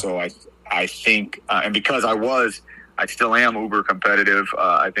 And so I think, and because I still am uber competitive.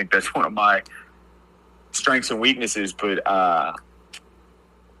 I think that's one of my strengths and weaknesses. But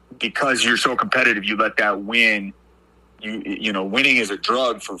because you're so competitive, you let that win. Winning is a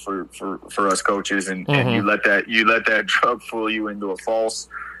drug for us coaches, and you let that drug fool you into a false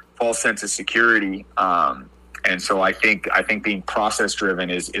sense of security. And so I think being process driven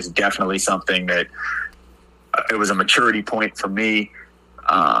is definitely something that it was a maturity point for me.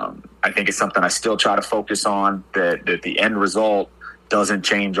 I think it's something I still try to focus on, that the end result doesn't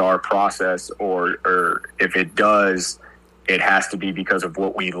change our process, or if it does, it has to be because of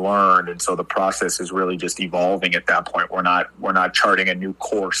what we learned. And so the process is really just evolving at that point. We're not charting a new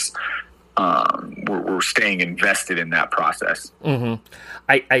course. We're staying invested in that process. Mm-hmm.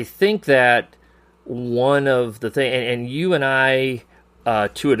 I think that one of the things, and you and I,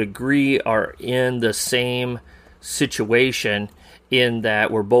 to a degree, are in the same situation in that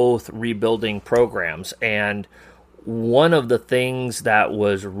we're both rebuilding programs. And one of the things that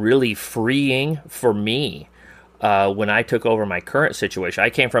was really freeing for me when I took over my current situation, I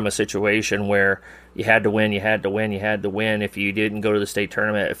came from a situation where you had to win. If you didn't go to the state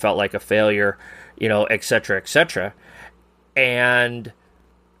tournament, it felt like a failure, et cetera, et cetera. And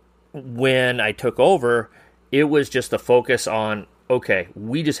when I took over, it was just a focus on, okay,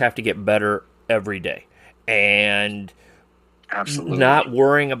 we just have to get better every day. And absolutely not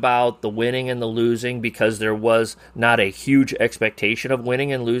worrying about the winning and the losing, because there was not a huge expectation of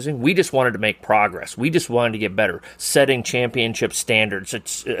winning and losing. We just wanted to make progress. We just wanted to get better, setting championship standards,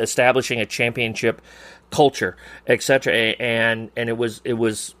 establishing a championship culture, etc. And it was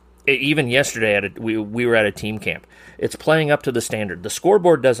even yesterday we were at a team camp. It's playing up to the standard. The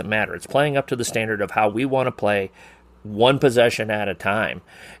scoreboard doesn't matter. It's playing up to the standard of how we want to play, one possession at a time.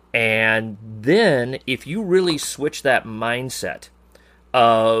 And then if you really switch that mindset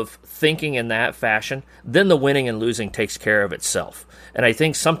of thinking in that fashion, then the winning and losing takes care of itself. And I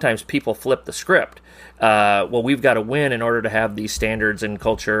think sometimes people flip the script. Well, we've got to win in order to have these standards and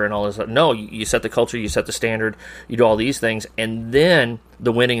culture and all this. No, you set the culture, you set the standard, you do all these things, and then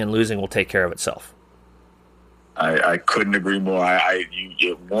the winning and losing will take care of itself. I couldn't agree more.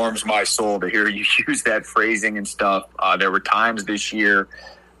 It warms my soul to hear you use that phrasing and stuff. There were times this year,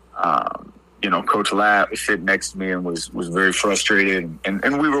 Coach Latt was sitting next to me and was very frustrated,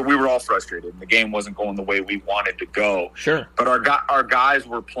 and we were all frustrated. The game wasn't going the way we wanted to go. Sure. But our guys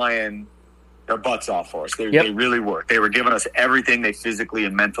were playing their butts off for us. They really were. They were giving us everything they physically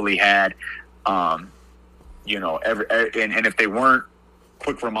and mentally had. And if they weren't,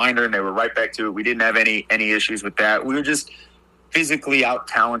 quick reminder, and they were right back to it. We didn't have any issues with that. We were just physically out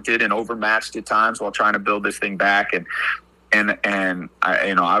talented and overmatched at times while trying to build this thing back. And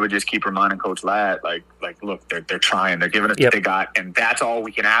I would just keep reminding Coach Ladd, like, look, they're trying, they're giving us what they got, and that's all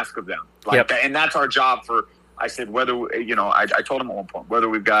we can ask of them. And that's our job. I said, whether, I told him at one point, whether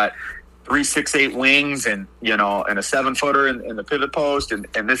we've got 3, 6, 8 wings and and a 7-footer in the pivot post and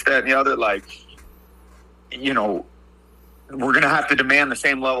this, that, and the other, we're going to have to demand the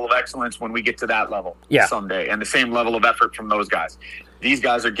same level of excellence when we get to that level someday, and the same level of effort from those guys. These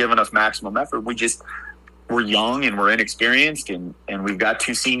guys are giving us maximum effort. We're young and we're inexperienced, and we've got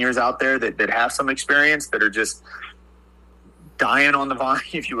 2 seniors out there that have some experience that are just dying on the vine,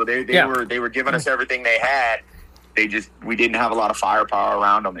 if you will. They were giving us everything they had. We didn't have a lot of firepower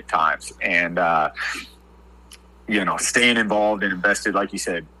around them at times, and staying involved and invested, like you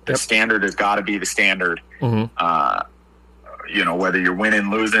said, the standard has got to be the standard. Mm-hmm. Whether you're winning,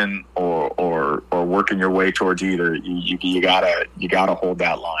 losing, or working your way towards either, you gotta hold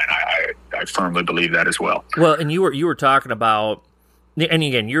that line. I firmly believe that as well. Well, and you were talking about, and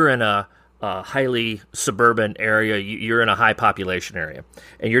again, you're in a highly suburban area. You're in a high population area,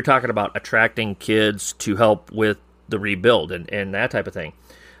 and you're talking about attracting kids to help with the rebuild and that type of thing.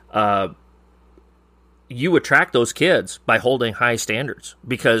 You attract those kids by holding high standards,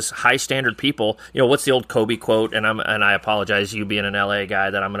 because high standard people, what's the old Kobe quote? And I apologize, you being an LA guy,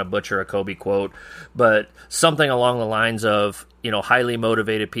 that I'm going to butcher a Kobe quote, but something along the lines of, highly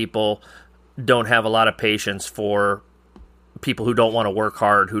motivated people don't have a lot of patience for people who don't want to work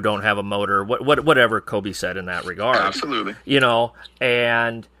hard, who don't have a motor, whatever Kobe said in that regard. Absolutely.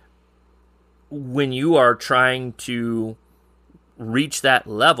 And when you are trying to reach that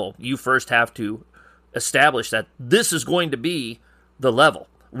level, you first have to establish that this is going to be the level.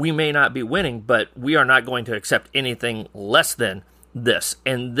 We may not be winning, but we are not going to accept anything less than this.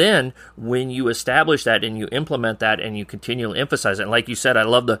 And then when you establish that and you implement that and you continually emphasize it, and like you said, I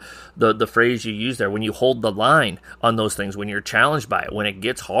love the phrase you use there, when you hold the line on those things, when you're challenged by it, when it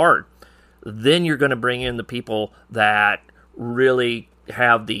gets hard, then you're going to bring in the people that really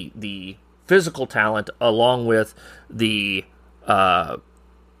have the physical talent along with the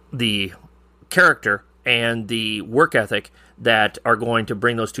character and the work ethic that are going to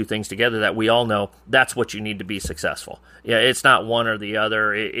bring those two things together, that we all know that's what you need to be successful. Yeah, it's not one or the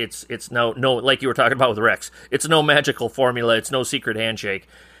other. It's no, like you were talking about with Rex, it's no magical formula. It's no secret handshake.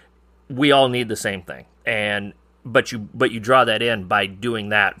 We all need the same thing. But you draw that in by doing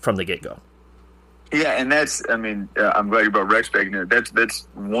that from the get-go. Yeah, and I'm glad you brought Rex back in there. That's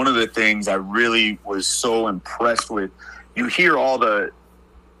one of the things I really was so impressed with. You hear all the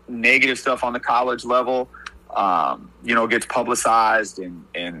negative stuff on the college level, gets publicized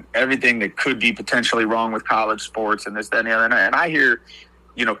and everything that could be potentially wrong with college sports and this, that, and the other. And I hear,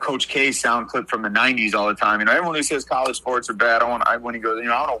 Coach K's sound clip from the 90s all the time. Everyone who says college sports are bad, when he goes, I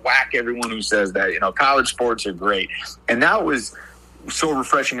want to whack everyone who says that. College sports are great. And that was so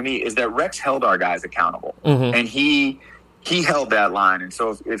refreshing to me, is that Rex held our guys accountable. Mm-hmm. And he held that line. And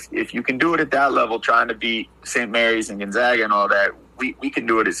so if you can do it at that level, trying to beat St. Mary's and Gonzaga and all that, we can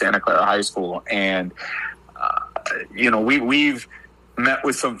do it at Santa Clara High School. And, we've met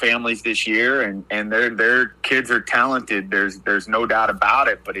with some families this year, and their kids are talented. There's no doubt about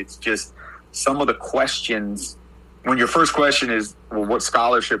it. But it's just some of the questions. When your first question is, well, what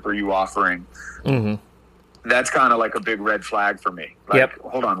scholarship are you offering? Mm-hmm. That's kind of like a big red flag for me.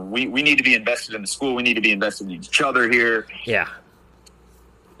 Hold on. We need to be invested in the school. We need to be invested in each other here. Yeah.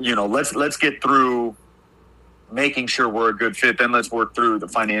 Let's get through making sure we're a good fit. Then let's work through the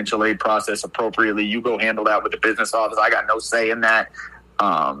financial aid process appropriately. You go handle that with the business office. I got no say in that.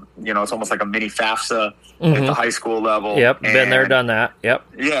 It's almost like a mini FAFSA at the high school level. Yep, been there, done that. Yep.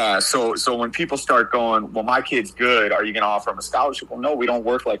 Yeah, so when people start going, well, my kid's good, are you going to offer him a scholarship? Well, no, we don't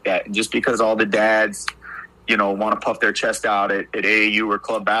work like that. And just because all the dads, want to puff their chest out at AAU or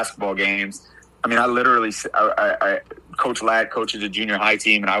club basketball games, I mean, I literally, Coach Ladd coaches a junior high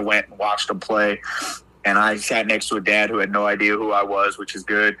team, and I went and watched them play. And I sat next to a dad who had no idea who I was, which is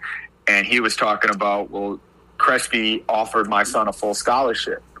good. And he was talking about, well, Crespi offered my son a full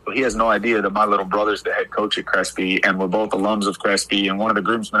scholarship. Well, he has no idea that my little brother's the head coach at Crespi, and we're both alums of Crespi. And one of the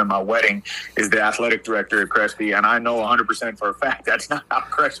groomsmen at my wedding is the athletic director at Crespi. And I know 100% for a fact that's not how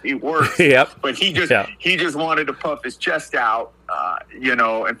Crespi works. Yep. But he just wanted to puff his chest out,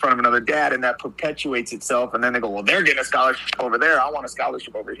 in front of another dad, and that perpetuates itself. And then they go, well, they're getting a scholarship over there. I want a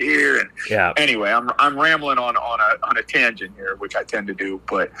scholarship over here. And anyway, I'm rambling on a tangent here, which I tend to do.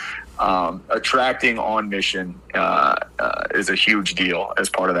 But attracting on mission is a huge deal as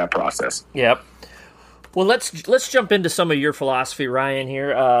part of that process. Yep. Well, let's jump into some of your philosophy, Ryan.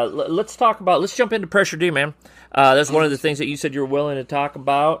 Here, let's jump into pressure D, man. That's one of the things that you said you're willing to talk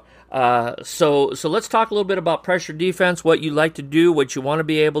about. So let's talk a little bit about pressure defense, what you like to do, what you want to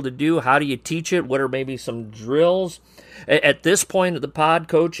be able to do, how do you teach it, what are maybe some drills. At this point of the pod,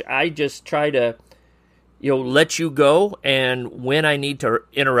 Coach, I just try to let you go, and when I need to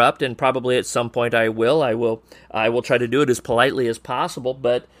interrupt, and probably at some point I will try to do it as politely as possible.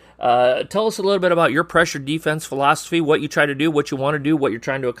 But tell us a little bit about your pressure defense philosophy, what you try to do, what you want to do, what you're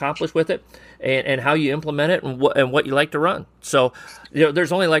trying to accomplish with it, and how you implement it, and what you like to run. So,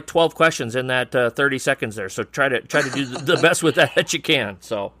 there's only like 12 questions in that 30 seconds there. So try to do the best with that you can.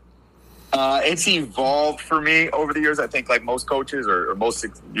 So. It's evolved for me over the years. I think, like most coaches, or most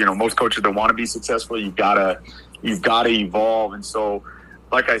coaches that want to be successful, you've got to evolve. And so,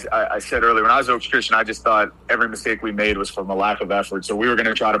 like I said earlier, when I was at Oaks Christian, I just thought every mistake we made was from a lack of effort. So we were going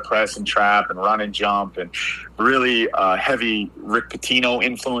to try to press and trap and run and jump, and really heavy Rick Pitino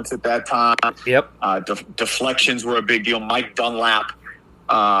influence at that time. Yep. Deflections were a big deal. Mike Dunlap,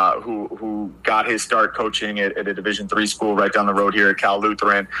 who got his start coaching at a Division III school right down the road here at Cal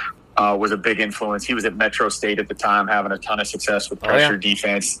Lutheran, was a big influence. He was at Metro State at the time, having a ton of success with pressure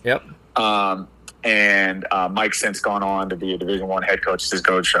defense. Yep. And Mike's since gone on to be a Division I head coach, his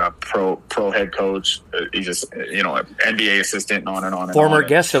coach, pro head coach. He's just, an NBA assistant, and on and on. And former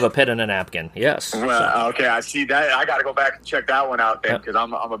guest of A Pit and a Napkin. Yes. Well, okay, I see that. I got to go back and check that one out then, because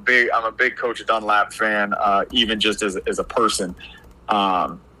I'm a big Coach Dunlap fan, even just as a person.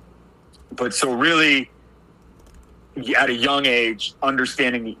 But so really, at a young age,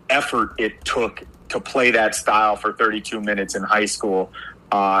 understanding the effort it took to play that style for 32 minutes in high school,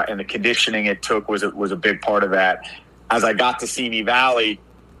 and the conditioning it took was a big part of that. As I got to Simi Valley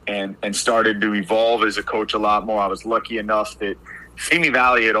and started to evolve as a coach a lot more, I was lucky enough that Simi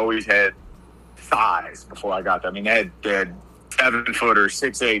Valley had always had size before I got there. I mean, they had 7-footers,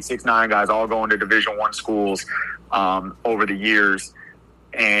 6'8", 6'9" guys all going to Division I schools over the years.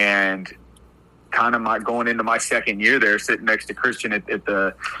 And kind of going into my second year there, sitting next to Christian at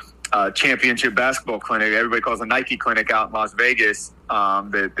the championship basketball clinic, everybody calls a Nike clinic out in Las Vegas,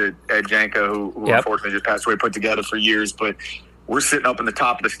 that Ed Janka, who Yep. unfortunately just passed away, put together for years. But we're sitting up in the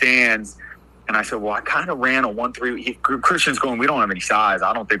top of the stands, and I said, well, I kind of ran a 1-3. Christian's going, we don't have any size.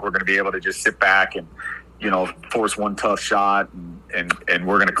 I don't think we're going to be able to just sit back and, force one tough shot, and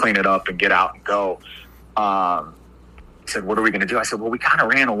we're going to clean it up and get out and go. He said, what are we going to do? I said, well, we kind of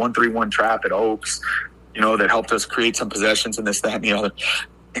ran a 1-3-1 trap at Oaks, that helped us create some possessions and this, that, and the other.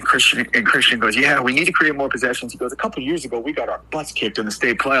 And Christian goes, yeah, we need to create more possessions. He goes, a couple of years ago, we got our butts kicked in the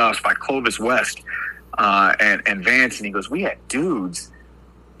state playoffs by Clovis West and Vance. And he goes, we had dudes,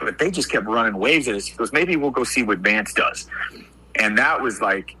 but they just kept running waves at us. He goes, maybe we'll go see what Vance does. And that was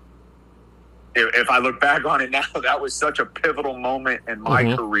like, if I look back on it now, that was such a pivotal moment in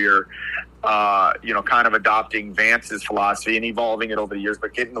my career, kind of adopting Vance's philosophy and evolving it over the years,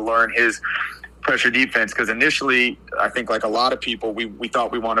 but getting to learn his pressure defense. Because initially, I think like a lot of people, we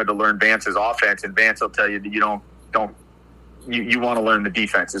thought we wanted to learn Vance's offense, and Vance will tell you that you want to learn the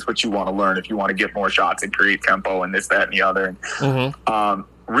defense. Is what you want to learn if you want to get more shots and create tempo and this, that, and the other. And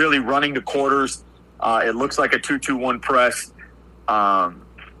really running the quarters, it looks like a 2-2-1 press,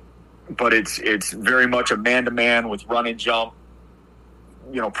 but it's very much a man-to-man with run and jump,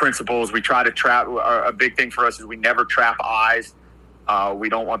 principles. We try to trap. A big thing for us is we never trap eyes. We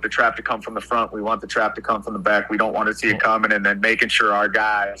don't want the trap to come from the front. We want the trap to come from the back. We don't want to see it coming, and then making sure our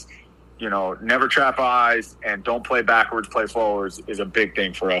guys, never trap eyes and don't play backwards, play forwards is a big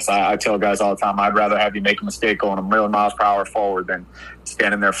thing for us. I tell guys all the time, I'd rather have you make a mistake going a million miles per hour forward than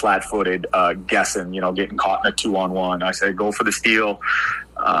standing there flat-footed, guessing, getting caught in a 2-on-1. I say, go for the steal.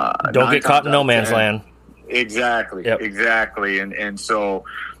 Don't get caught in no man's land. Exactly. Yep. Exactly. And so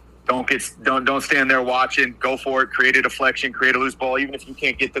don't stand there watching. Go for it. Create a deflection. Create a loose ball. Even if you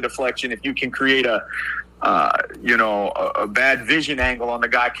can't get the deflection, if you can create a bad vision angle on the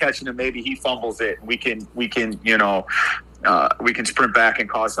guy catching it, maybe he fumbles it. We can sprint back and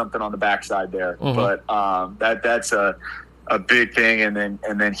cause something on the backside there. Mm-hmm. But that's a big thing. And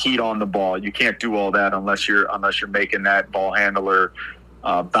then heat on the ball. You can't do all that unless you're making that ball handler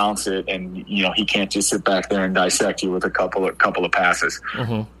bounce it, and he can't just sit back there and dissect you with a couple of passes.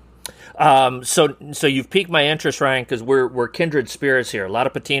 Mm-hmm. So you've piqued my interest, Ryan, because we're kindred spirits here. A lot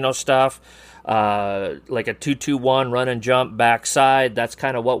of Patino stuff. Like a 2-2-1 run and jump backside. That's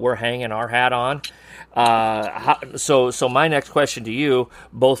kind of what we're hanging our hat on. So my next question to you,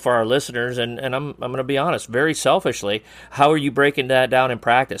 both for our listeners, and I'm going to be honest, very selfishly, how are you breaking that down in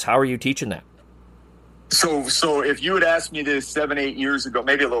practice? How are you teaching that? So if you had asked me this 7-8 years ago,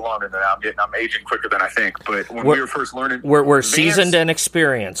 maybe a little longer than that, I'm aging quicker than I think. But when we were first learning, we're seasoned and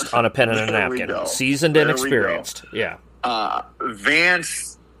experienced on a pen and a napkin. Seasoned and experienced, yeah.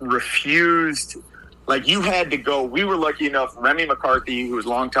 Vance refused. Like, you had to go. We were lucky enough. Remy McCarthy, who was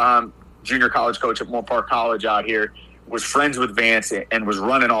longtime junior college coach at Moore Park College out here, was friends with Vance and was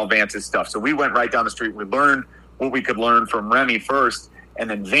running all Vance's stuff. So we went right down the street. We learned what we could learn from Remy first. And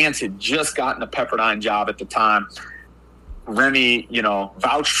then Vance had just gotten a Pepperdine job at the time. Remy,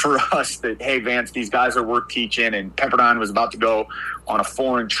 vouched for us that, hey, Vance, these guys are worth teaching. And Pepperdine was about to go on a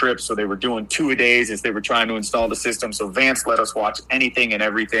foreign trip, so they were doing 2-a-days as they were trying to install the system. So Vance let us watch anything and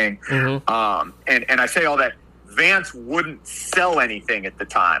everything. Mm-hmm. And I say all that. Vance wouldn't sell anything at the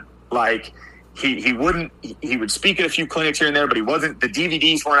time. Like, he wouldn't. He would speak at a few clinics here and there, but he wasn't. The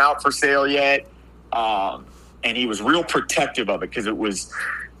DVDs weren't out for sale yet. And he was real protective of it because it was,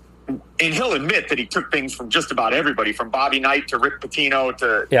 and he'll admit that he took things from just about everybody, from Bobby Knight to Rick Pitino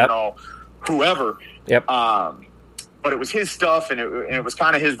to, whoever. Yep. But it was his stuff, and it was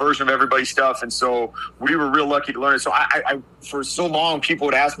kind of his version of everybody's stuff. And so we were real lucky to learn it. So I for so long, people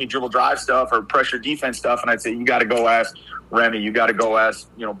would ask me dribble drive stuff or pressure defense stuff. And I'd say, you got to go ask Remy, you got to go ask,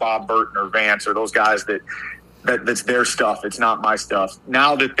 Bob Burton or Vance or those guys that's their stuff. It's not my stuff.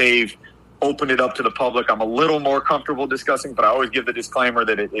 Now that they've opened it up to the public, I'm a little more comfortable discussing, but I always give the disclaimer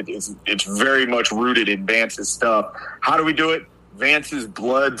that it's very much rooted in Vance's stuff. How do we do it? Vance's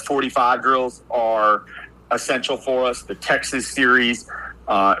Blood 45 drills are essential for us. The Texas series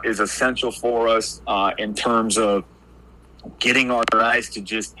is essential for us in terms of getting our guys to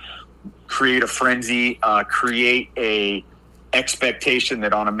just create a frenzy, create a expectation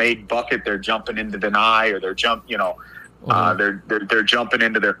that on a made bucket they're jumping into deny, or they're they're jumping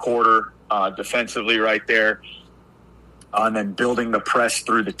into their quarter defensively right there. And then building the press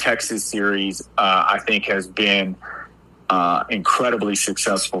through the Texas series, I think has been incredibly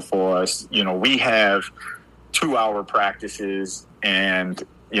successful for us. We have 2-hour practices, and,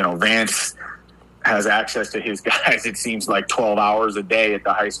 Vance has access to his guys. It seems like 12 hours a day at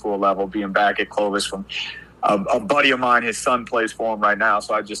the high school level, being back at Clovis from a buddy of mine. His son plays for him right now.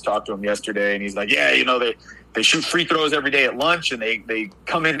 So I just talked to him yesterday, and he's like, yeah, they shoot free throws every day at lunch, and they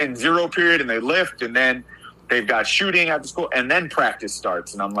come in zero period and they lift, and then they've got shooting after school, and then practice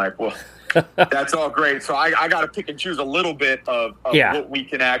starts. And I'm like, well, that's all great. So I got to pick and choose a little bit of what we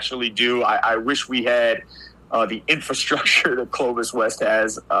can actually do. I wish we had the infrastructure that Clovis West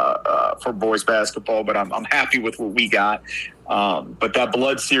has for boys basketball, but I'm happy with what we got. But that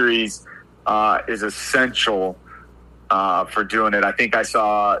Blood series is essential for doing it. I think I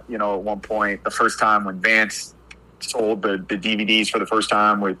saw, at one point, the first time when Vance sold the DVDs for the first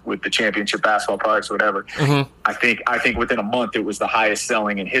time with the championship basketball products or whatever. Mm-hmm. I think within a month it was the highest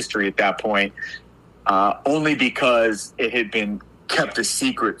selling in history at that point, only because it had been kept a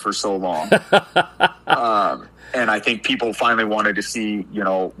secret for so long. And I think people finally wanted to see,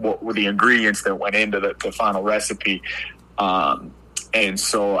 what were the ingredients that went into the final recipe. And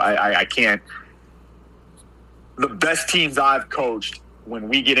so I can't. The best teams I've coached, when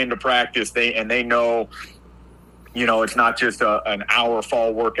we get into practice, they know, it's not just an hour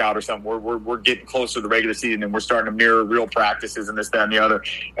fall workout or something. We're getting closer to the regular season, and we're starting to mirror real practices and this, that, and the other.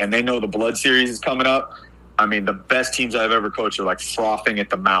 And they know the Blood series is coming up. I mean, the best teams I've ever coached are like frothing at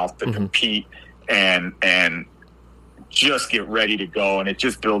the mouth to compete and just get ready to go. And it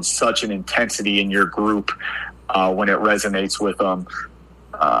just builds such an intensity in your group when it resonates with them.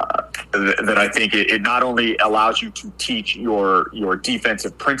 that I think it not only allows you to teach your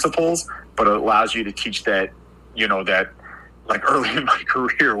defensive principles, but it allows you to teach that, that like early in my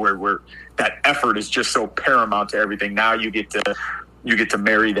career where that effort is just so paramount to everything. Now you get to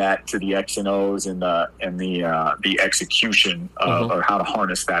marry that to the X and O's and the execution of how to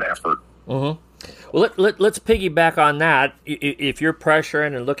harness that effort. Mm-hmm. Well, let's piggyback on that. If you're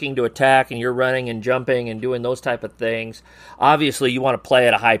pressuring and looking to attack and you're running and jumping and doing those type of things, obviously you want to play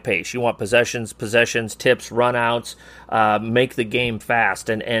at a high pace. You want possessions, tips, runouts, make the game fast.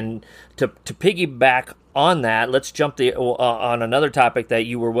 And to piggyback on that, let's jump on another topic that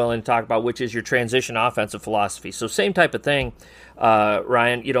you were willing to talk about, which is your transition offensive philosophy. So same type of thing,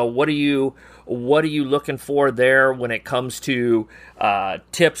 Ryan. What are you looking for there when it comes to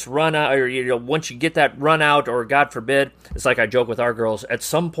tips, run out, or once you get that run out, or God forbid, it's like I joke with our girls. At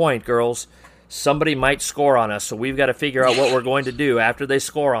some point, girls, somebody might score on us, so we've got to figure out what we're going to do after they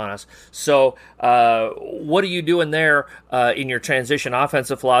score on us. So what are you doing there in your transition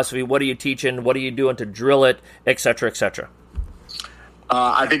offensive philosophy? What are you teaching? What are you doing to drill it, et cetera, et cetera?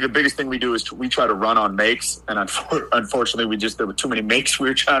 I think the biggest thing we do is we try to run on makes, and unfortunately, there were too many makes we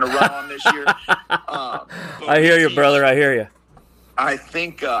were trying to run on this year. I hear you, brother. I hear you. I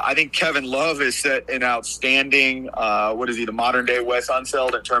think Kevin Love has set an outstanding, the modern day Wes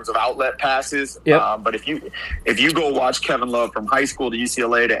Unseld in terms of outlet passes. Yep. But if you go watch Kevin Love from high school to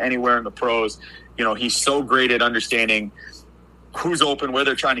UCLA to anywhere in the pros, he's so great at understanding who's open, where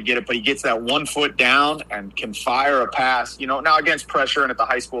they're trying to get it, but he gets that 1 foot down and can fire a pass. Now against pressure and at the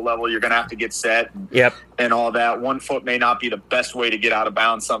high school level, you're going to have to get set and all that. 1 foot may not be the best way to get out of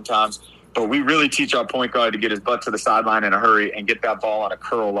bounds sometimes, but we really teach our point guard to get his butt to the sideline in a hurry and get that ball on a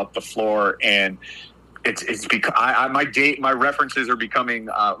curl up the floor. And it's because my references are becoming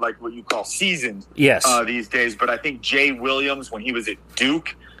like what you call seasoned these days. But I think Jay Williams, when he was at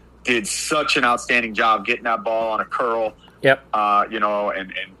Duke, did such an outstanding job getting that ball on a curl. Yep.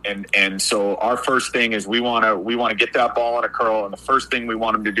 And so our first thing is we want to get that ball on a curl, and the first thing we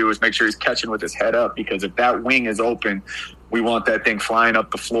want him to do is make sure he's catching with his head up, because if that wing is open, we want that thing flying up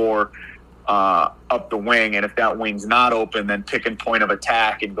the floor, up the wing, and if that wing's not open, then picking point of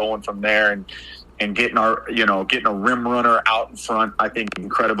attack and going from there and getting getting a rim runner out in front. I think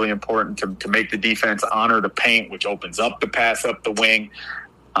incredibly important to make the defense honor the paint, which opens up the pass up the wing.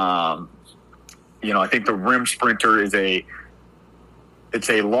 I think the rim sprinter is it's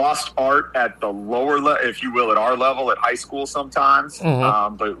a lost art at the lower level, if you will, at our level at high school sometimes.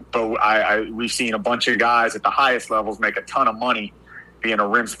 Mm-hmm. But we've seen a bunch of guys at the highest levels make a ton of money being a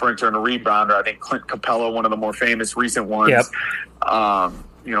rim sprinter and a rebounder. I think Clint Capella, one of the more famous recent ones,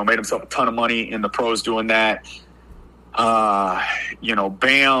 made himself a ton of money in the pros doing that.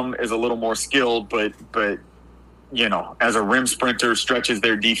 Bam is a little more skilled, but as a rim sprinter, stretches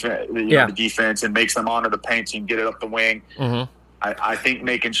their defense, the defense, and makes them honor the paint so you can get it up the wing. Mm-hmm. I think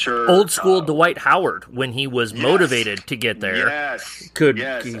making sure old school Dwight Howard, when he was motivated to get there, he could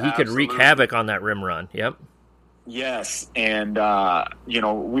wreak havoc on that rim run. Yep. Yes, and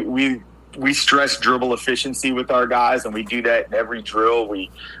we stress dribble efficiency with our guys, and we do that in every drill. We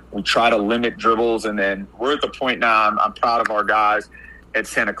try to limit dribbles, and then we're at the point now. I'm proud of our guys at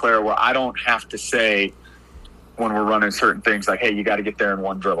Santa Clara where I don't have to say when we're running certain things like, hey, you got to get there in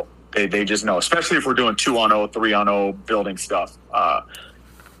one dribble. They just know, especially if we're doing 2-on-0, 3-on-0 building stuff.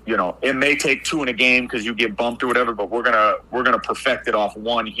 It may take two in a game because you get bumped or whatever, but we're gonna perfect it off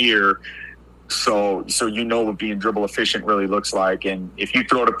one here. So what being dribble efficient really looks like. And if you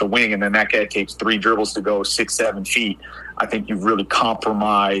throw it up the wing and then that guy takes 3 dribbles to go 6-7 feet, I think you've really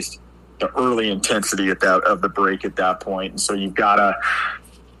compromised the early intensity of the break at that point. And so you've got to,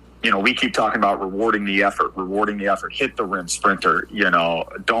 we keep talking about rewarding the effort, hit the rim sprinter,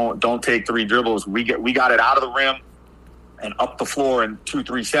 don't take 3 dribbles. We got it out of the rim and up the floor in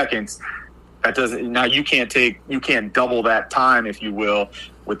 2-3 seconds. That doesn't, now you can't double that time, if you will,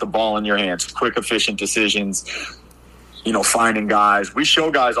 with the ball in your hands. Quick, efficient decisions, finding guys. We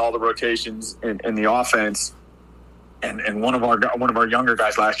show guys all the rotations in the offense. And one of our younger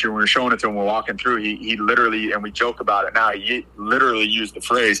guys last year, when we were showing it to him, we're walking through, he literally, and we joke about it now, he literally used the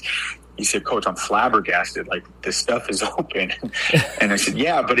phrase, he said, "Coach, I'm flabbergasted. Like, this stuff is open." And I said,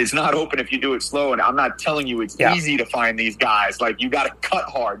 "Yeah, but it's not open if you do it slow. And I'm not telling you it's easy to find these guys. Like, you got to cut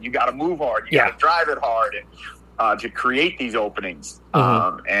hard. You got to move hard. You got to drive it hard and to create these openings."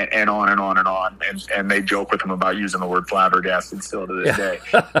 Mm-hmm. And on and on and on. And they joke with him about using the word flabbergasted still to this day.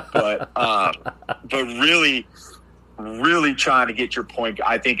 But really trying to get your point.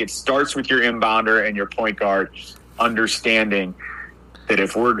 I think it starts with your inbounder and your point guard understanding that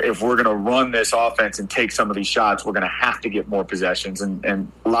if we're going to run this offense and take some of these shots, we're going to have to get more possessions.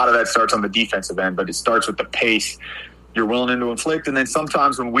 And a lot of that starts on the defensive end, but it starts with the pace you're willing to inflict. And then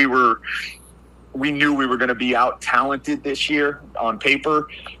sometimes when we knew we were going to be out talented this year on paper,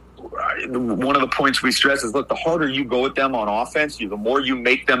 one of the points we stress is, look, the harder you go at them on offense, the more you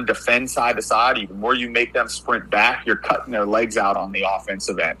make them defend side to side, the more you make them sprint back, you're cutting their legs out on the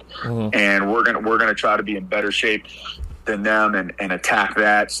offensive end. Mm-hmm. And we're gonna try to be in better shape than them and attack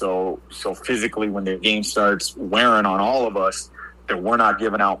that. So physically, when their game starts wearing on all of us, that we're not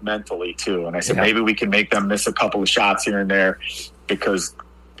giving out mentally too. And I said, maybe we can make them miss a couple of shots here and there because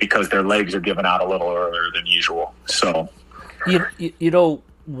their legs are giving out a little earlier than usual. So, you know,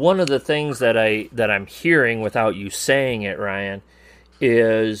 one of the things that I'm hearing without you saying it, Ryan,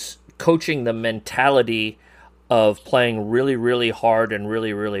 is coaching the mentality of playing really, really hard and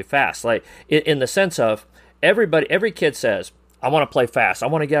really, really fast. Like in the sense of every kid says, I want to play fast. I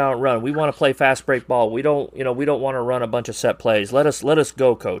want to get out and run. We want to play fast break ball. We don't want to run a bunch of set plays. Let us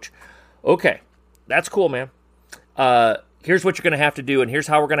go, coach. Okay, that's cool, man. Here's what you're going to have to do, and here's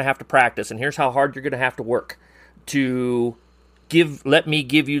how we're going to have to practice, and here's how hard you're going to have to work to let me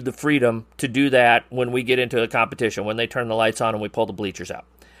give you the freedom to do that when we get into a competition, when they turn the lights on and we pull the bleachers out.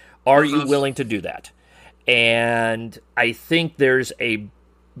 Are you willing to do that? And I think there's a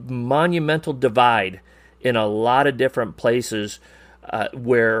monumental divide in a lot of different places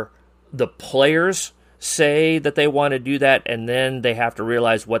where the players say that they want to do that, and then they have to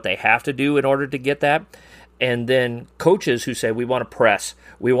realize what they have to do in order to get that. And then coaches who say, we want to press,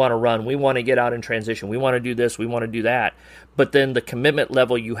 we want to run, we want to get out in transition, we want to do this, we want to do that. But then the commitment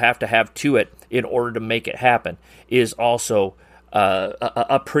level you have to it in order to make it happen is also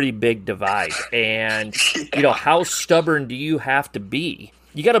a pretty big divide. And, you know, how stubborn do you have to be?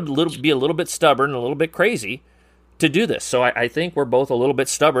 You got to be a little bit stubborn, a little bit crazy to do this. So I think we're both a little bit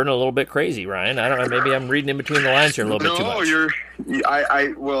stubborn, a little bit crazy, Ryan. I don't know. Maybe I'm reading in between the lines here a little bit too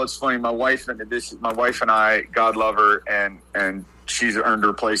much. Well, it's funny. My wife and I, God love her, and she's earned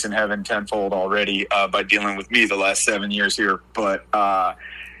her place in heaven tenfold already by dealing with me the last 7 years here. But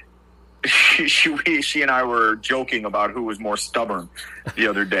she and I were joking about who was more stubborn the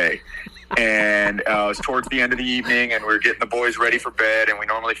other day. And it was towards the end of the evening, and we were getting the boys ready for bed, and we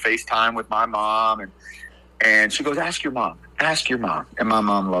normally FaceTime with my mom, and she goes, ask your mom. And my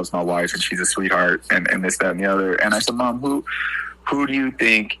mom loves my wife, and she's a sweetheart, and this, that, and the other. And I said, Mom, who do you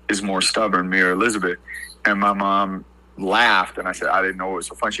think is more stubborn, me or Elizabeth? And my mom laughed, and I said, I didn't know it was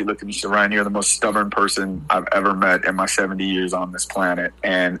so funny. She looked at me, she said, Ryan, you're the most stubborn person I've ever met in my 70 years on this planet.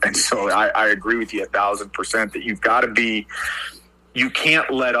 And so I agree with you 1,000% that you've got to be, you can't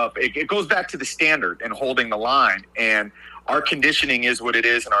let up. It goes back to the standard and holding the line. And our conditioning is what it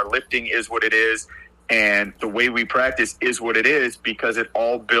is, and our lifting is what it is. And the way we practice is what it is, because it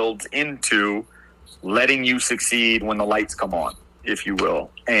all builds into letting you succeed when the lights come on, if you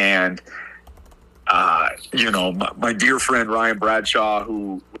will. And, my dear friend Ryan Bradshaw,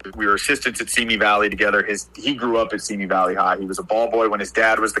 who we were assistants at Simi Valley together, he grew up at Simi Valley High. He was a ball boy when his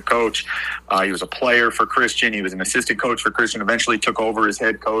dad was the coach. He was a player for Christian. He was an assistant coach for Christian, eventually took over as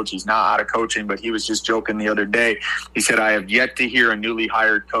head coach. He's now out of coaching, but he was just joking the other day. He said, I have yet to hear a newly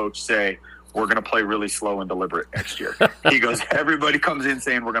hired coach say, we're going to play really slow and deliberate next year. He goes, everybody comes in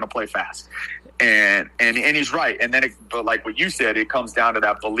saying we're going to play fast. And he's right. And then, but like what you said, it comes down to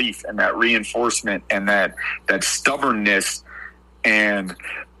that belief and that reinforcement and that stubbornness and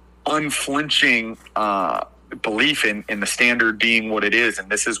unflinching belief in the standard being what it is, and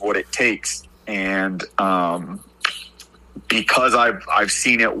this is what it takes. And because I've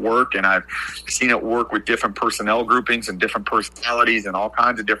seen it work, and I've seen it work with different personnel groupings and different personalities and all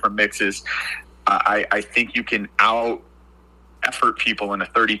kinds of different mixes, I think you can out effort people in a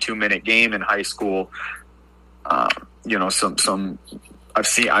 32-minute game in high school. Some I've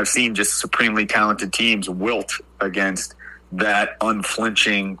seen just supremely talented teams wilt against that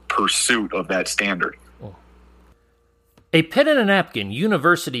unflinching pursuit of that standard. A pen and a napkin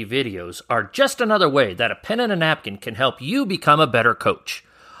university videos are just another way that a pen and a napkin can help you become a better coach.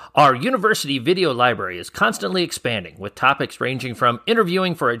 Our university video library is constantly expanding, with topics ranging from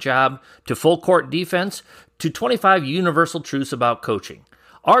interviewing for a job to full court defense to 25 universal truths about coaching.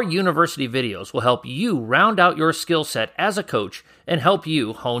 Our university videos will help you round out your skill set as a coach and help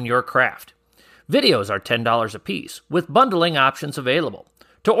you hone your craft. Videos are $10 a piece, with bundling options available.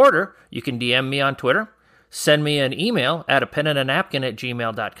 To order, you can DM me on Twitter, send me an email at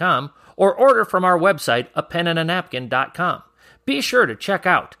apenandanapkin@gmail.com, or order from our website, apenandanapkin.com. Be sure to check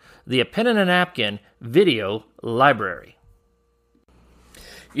out the A Pen and a Napkin video library.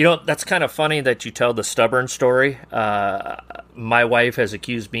 That's kind of funny that you tell the stubborn story. My wife has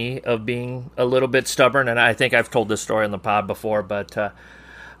accused me of being a little bit stubborn, and I think I've told this story on the pod before, but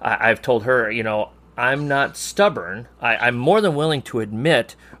I've told her, I'm not stubborn. I'm more than willing to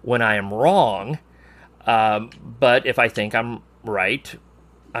admit when I am wrong, but if I think I'm right,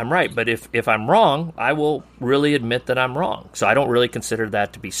 I'm right. But if I'm wrong, I will really admit that I'm wrong. So I don't really consider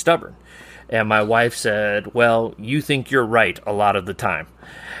that to be stubborn. And my wife said, well, you think you're right a lot of the time.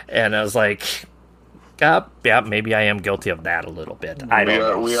 And I was like, yeah, maybe I am guilty of that a little bit. I don't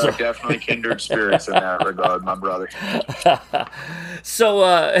know. We are definitely kindred spirits in that regard, my brother. So,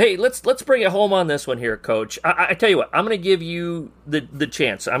 hey, let's bring it home on this one here, Coach. I tell you what, I'm going to give you the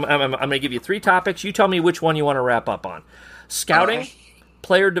chance. I'm going to give you 3 topics. You tell me which one you want to wrap up on. Scouting,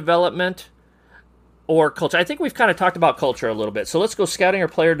 player development, or culture. I think we've kind of talked about culture a little bit. So let's go scouting or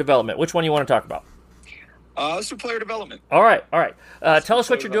player development. Which one you want to talk about? Let's do player development. All right. Tell us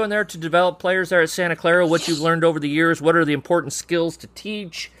what you're doing there to develop players there at Santa Clara, what you've learned over the years, what are the important skills to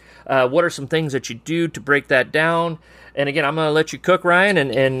teach, what are some things that you do to break that down. And again, I'm going to let you cook, Ryan,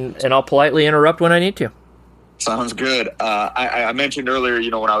 and I'll politely interrupt when I need to. Sounds good. I mentioned earlier,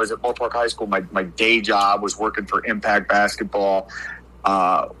 when I was at Moore Park High School, my day job was working for Impact Basketball,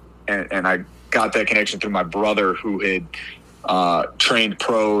 and I got that connection through my brother who had trained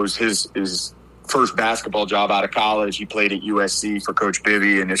pros. His first basketball job out of college, he played at USC for Coach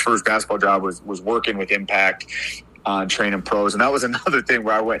Bibby, and his first basketball job was working with Impact on training pros. And that was another thing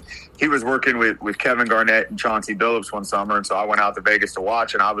where I went. He was working with Kevin Garnett and Chauncey Billups one summer, and so I went out to Vegas to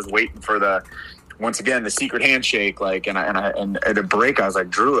watch, and I was waiting for the secret handshake. And at a break, I was like,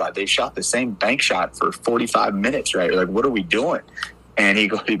 Drew, they shot the same bank shot for 45 minutes, right? Like, what are we doing? And he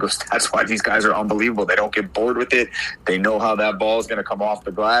goes, that's why these guys are unbelievable. They don't get bored with it. They know how that ball is going to come off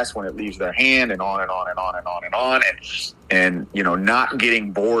the glass when it leaves their hand, and on and on and on and on and on. And not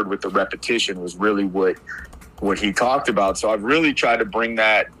getting bored with the repetition was really what he talked about. So I've really tried to bring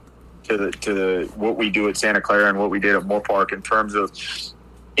that to what we do at Santa Clara and what we did at Moore Park in terms of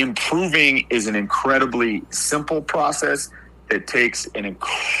improving is an incredibly simple process that takes an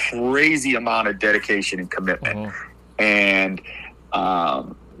crazy amount of dedication and commitment. Mm-hmm. And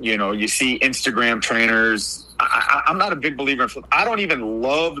you see Instagram trainers. I'm not a big believer in. I don't even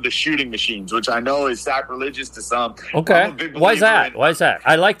love the shooting machines, which I know is sacrilegious to some. Okay, why is that?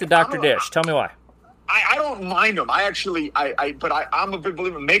 I like the Dr. Dish. Tell me why. I don't mind them. I'm a big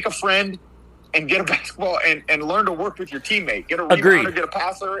believer. Make a friend and get a basketball and learn to work with your teammate. Get a rebounder, get a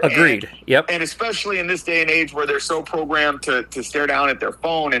passer. Agreed. Yep. And especially in this day and age where they're so programmed to stare down at their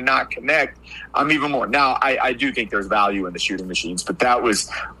phone and not connect, I'm even more. Now, I do think there's value in the shooting machines, but that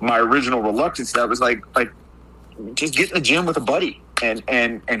was my original reluctance. That was like just get in the gym with a buddy and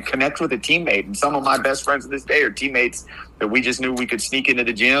connect with a teammate. And some of my best friends to this day are teammates that we just knew we could sneak into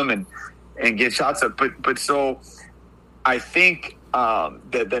the gym and get shots up. But so I think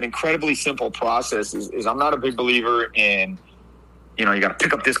that incredibly simple process is I'm not a big believer in, you got to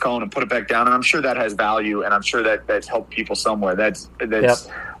pick up this cone and put it back down. And I'm sure that has value, and I'm sure that's helped people somewhere. That's yep.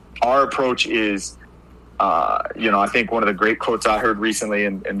 Our approach is, I think one of the great quotes I heard recently,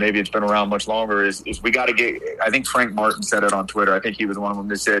 and maybe it's been around much longer, is we got to get, I think Frank Martin said it on Twitter. I think he was one of them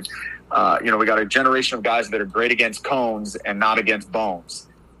that said, we got a generation of guys that are great against cones and not against bones.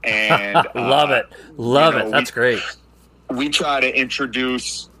 And love it. That's great. We try to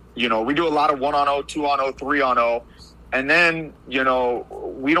introduce, we do a lot of 1-on-0, 2-on-0, 3-on-0. And then,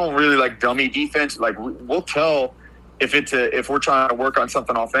 we don't really like dummy defense. Like we'll tell if we're trying to work on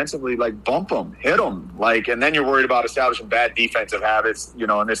something offensively, like bump them, hit them, and then you're worried about establishing bad defensive habits,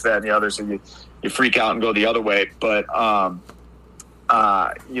 and this, that, and the other. So you freak out and go the other way. But,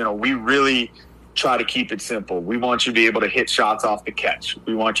 we really try to keep it simple. We want you to be able to hit shots off the catch.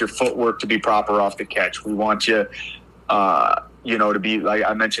 We want your footwork to be proper off the catch. We want you, to be, like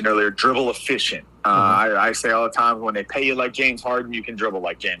I mentioned earlier, dribble efficient. I say all the time, when they pay you like James Harden, you can dribble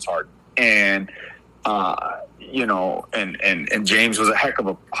like James Harden. And, and James was a heck of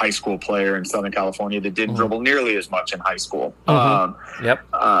a high school player in Southern California that didn't dribble nearly as much in high school. Yep.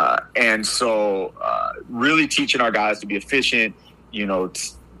 And so really teaching our guys to be efficient,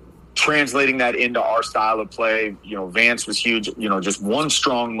 translating that into our style of play. Vance was huge, just one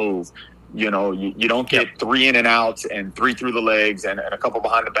strong move. You don't get 3 in and outs and 3 through the legs and a couple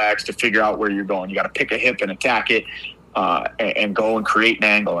behind the backs to figure out where you're going. You got to pick a hip and attack it and go and create an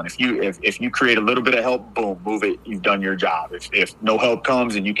angle. And if you create a little bit of help, boom, move it. You've done your job. If no help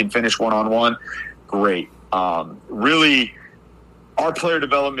comes and you can finish one-on-one, great. Really, our player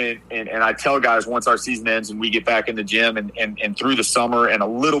development, and I tell guys once our season ends and we get back in the gym and through the summer and a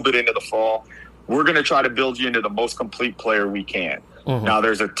little bit into the fall, we're going to try to build you into the most complete player we can. Mm-hmm. Now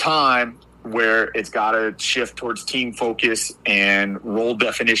there's a time where it's got to shift towards team focus and role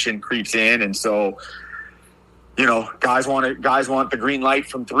definition creeps in. And so, guys want the green light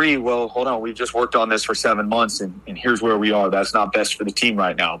from three. Well, hold on. We've just worked on this for 7 months and here's where we are. That's not best for the team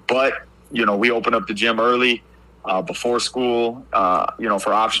right now. But, we open up the gym early, before school,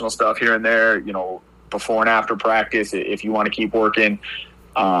 for optional stuff here and there, before and after practice, if you want to keep working.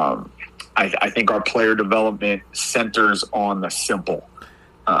 I think our player development centers on the simple,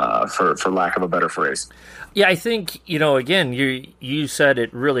 for lack of a better phrase. Yeah, I think, again, you said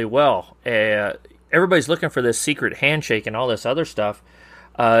it really well. Everybody's looking for this secret handshake and all this other stuff.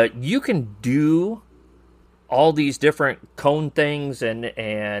 You can do all these different cone things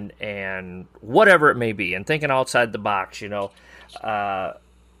and whatever it may be, and thinking outside the box,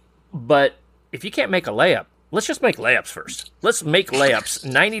 but if you can't make a layup, let's just make layups first. Let's make layups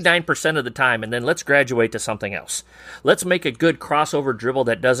 99% of the time, and then let's graduate to something else. Let's make a good crossover dribble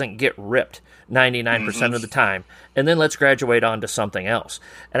that doesn't get ripped 99% of the time, and then let's graduate on to something else.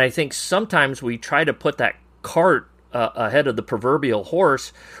 And I think sometimes we try to put that cart ahead of the proverbial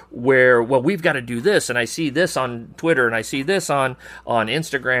horse where, well, we've got to do this, and I see this on Twitter, and I see this on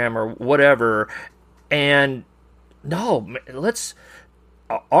Instagram or whatever, and no,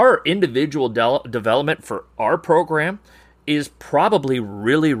 our individual development for our program is probably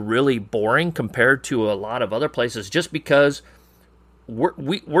really, really boring compared to a lot of other places just because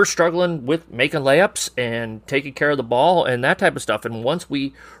we're struggling with making layups and taking care of the ball and that type of stuff. And once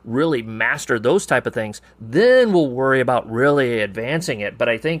we really master those type of things, then we'll worry about really advancing it. But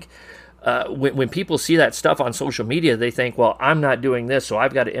I think when people see that stuff on social media, they think, well, I'm not doing this, so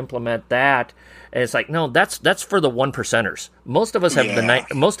I've got to implement that. And it's like, no, that's for the 1%ers. Most of us have the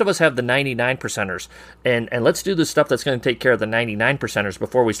 99%ers, and let's do the stuff that's going to take care of the 99%ers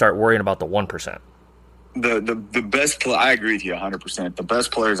before we start worrying about the 1%. The best I agree with you 100%. The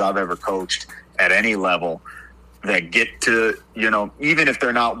best players I've ever coached at any level that get to, even if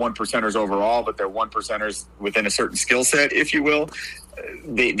they're not 1%ers overall, but they're 1%ers within a certain skill set, if you will,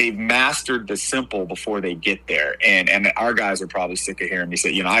 they've mastered the simple before they get there. And our guys are probably sick of hearing me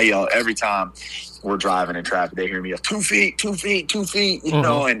say, I yell every time we're driving in traffic. They hear me yell 2 feet, 2 feet, 2 feet,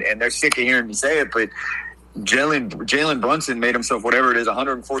 and they're sick of hearing me say it. But Jalen Brunson made himself whatever it is,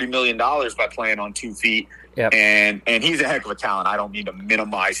 $140 million by playing on 2 feet. Yep. And he's a heck of a talent. I don't mean to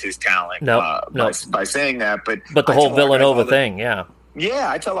minimize his talent by saying that. But the whole Villanova thing, yeah. Yeah,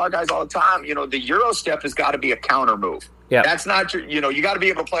 I tell our guys all the time, the Euro step has got to be a counter move. Yeah, that's not your, you got to be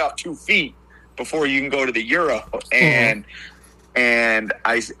able to play off 2 feet before you can go to the Euro. And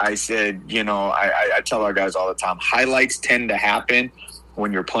I said, I tell our guys all the time, highlights tend to happen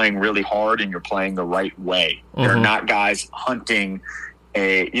when you're playing really hard and you're playing the right way. They're not guys hunting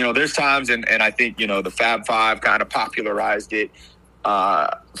there's times, and I think, the Fab Five kind of popularized it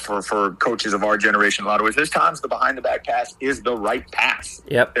for coaches of our generation. A lot of ways, there's times the behind the back pass is the right pass.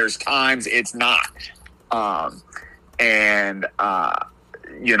 Yep. There's times it's not.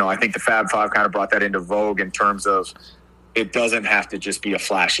 I think the Fab Five kind of brought that into vogue in terms of it doesn't have to just be a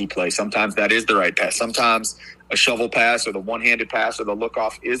flashy play. Sometimes that is the right pass. Sometimes a shovel pass or the one-handed pass or the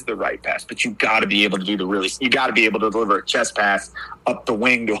look-off is the right pass. But you got to be able to you got to be able to deliver a chest pass up the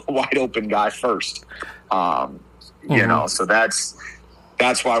wing to a wide-open guy first. So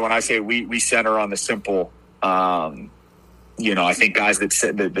that's why when I say we center on the simple, I think guys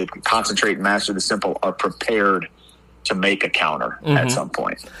that concentrate and master the simple are prepared to make a counter at some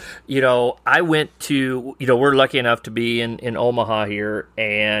point. I went to, we're lucky enough to be in Omaha here,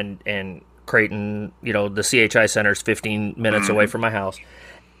 and Creighton, the CHI Center is 15 minutes away from my house.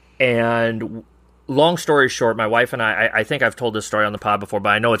 And long story short, my wife and I think I've told this story on the pod before, but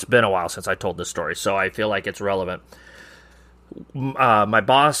I know it's been a while since I told this story, so I feel like it's relevant.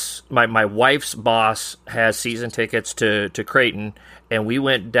 My wife's boss has season tickets to Creighton, and we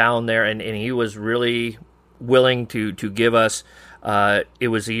went down there, and he was really willing to give us. It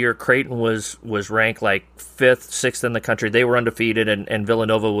was a year Creighton was ranked like 5th, 6th in the country. They were undefeated, and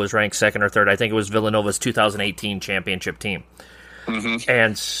Villanova was ranked 2nd or 3rd. I think it was Villanova's 2018 championship team.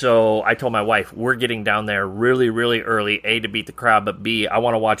 And so I told my wife, we're getting down there really, really early, A, to beat the crowd, but B, I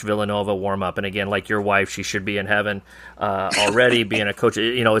want to watch Villanova warm up. And again, like your wife, she should be in heaven already being a coach.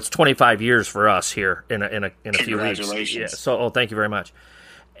 It's 25 years for us here in a few weeks. Congratulations. Yeah, so thank you very much.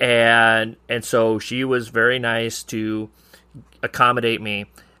 And so she was very nice to accommodate me,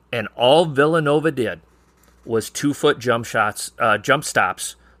 and all Villanova did was 2-foot jump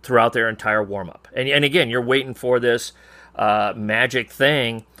stops throughout their entire warm-up. And again, you're waiting for this magic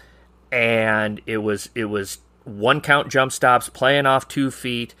thing, and it was one-count jump stops, playing off 2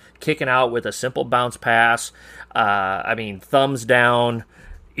 feet, kicking out with a simple bounce pass. Thumbs down,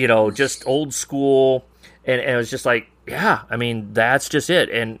 just old school. And it was just like, yeah, that's just it.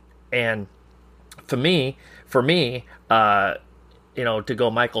 And for me, to go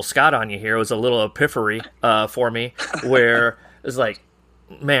Michael Scott on you here, it was a little epiphany for me, where it's like,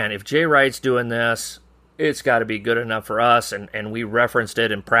 man, if Jay Wright's doing this, it's got to be good enough for us. And we referenced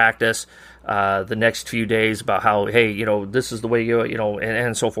it in practice the next few days about how, hey, this is the way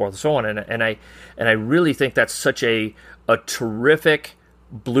and so forth and so on. And I really think that's such a terrific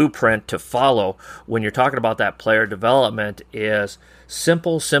blueprint to follow when you're talking about that player development. Is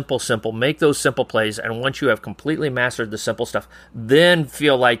simple. Make those simple plays, and once you have completely mastered the simple stuff, then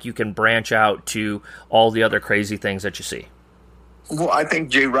feel like you can branch out to all the other crazy things that you see. Well, I think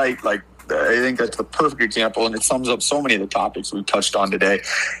Jay Wright, I think that's the perfect example, and it sums up so many of the topics we touched on today.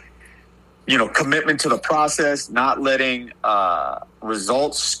 Commitment to the process, not letting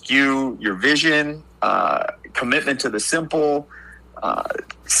results skew your vision, commitment to the simple,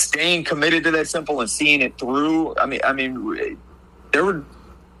 staying committed to that simple and seeing it through. There were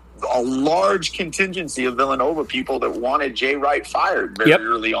a large contingency of Villanova people that wanted Jay Wright fired very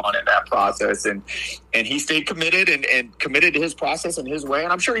early on in that process. And he stayed committed and committed to his process and his way.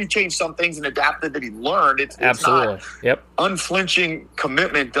 And I'm sure he changed some things and adapted that he learned. It's Absolutely. Not unflinching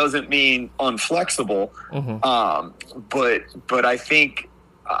commitment doesn't mean unflexible. But I think,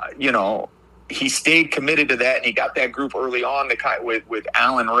 he stayed committed to that, and he got that group early on with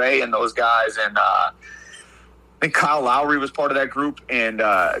Alan Ray and those guys. And I think Kyle Lowry was part of that group, and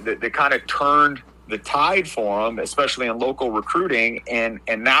they kind of turned the tide for him, especially in local recruiting. And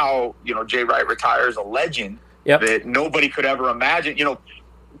now, Jay Wright retires a legend that nobody could ever imagine.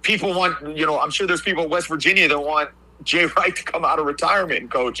 People want, I'm sure there's people in West Virginia that want Jay Wright to come out of retirement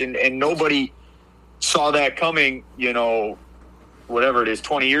and coach, and nobody saw that coming, whatever it is,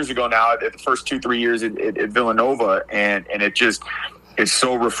 20 years ago now, at the first 2-3 years at Villanova. And it's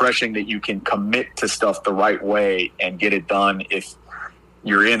so refreshing that you can commit to stuff the right way and get it done if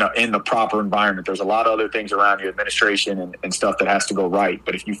you're in the proper environment. There's a lot of other things around you, administration and stuff that has to go right.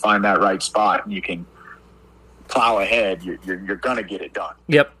 But if you find that right spot and you can plow ahead, you're going to get it done.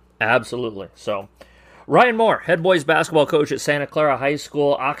 Yep, absolutely. So Ryan Moore, head boys basketball coach at Santa Clara High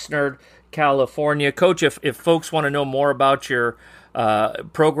School, Oxnard, California. Coach, if folks want to know more about your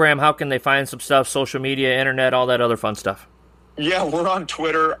program, how can they find some stuff, social media, internet, all that other fun stuff? Yeah, we're on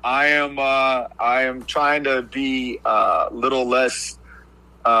Twitter. I am trying to be a little less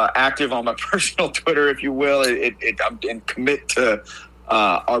active on my personal Twitter, if you will. I'm commit to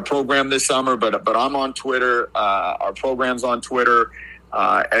our program this summer, but I'm on Twitter. Our program's on Twitter.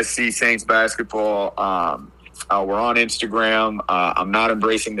 SC Saints Basketball. We're on Instagram. I'm not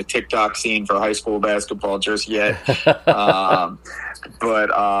embracing the TikTok scene for high school basketball just yet. But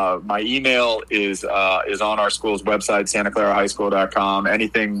my email is on our school's website, santaclarahighschool.com.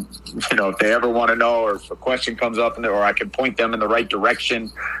 Anything, if they ever want to know, or if a question comes up in there, or I can point them in the right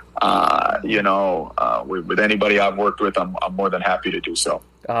direction, with anybody I've worked with, I'm more than happy to do so.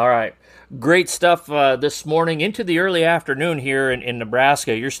 All right. Great stuff this morning into the early afternoon here in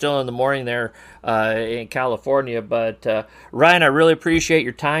Nebraska. You're still in the morning there in California. But, Ryan, I really appreciate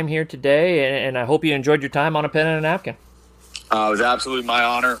your time here today, and I hope you enjoyed your time on a pen and a napkin. It was absolutely my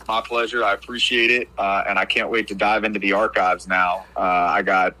honor, my pleasure. I appreciate it, and I can't wait to dive into the archives now. I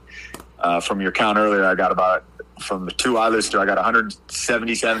got, from your count earlier, I got about, from the 2 I listed, I got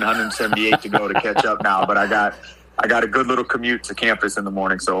 177, 178 to go to catch up now, but I got a good little commute to campus in the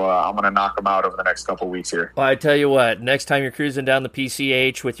morning, so I'm going to knock them out over the next couple of weeks here. Well, I tell you what, next time you're cruising down the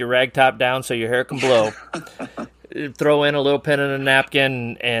PCH with your rag top down so your hair can blow, throw in a little pen and a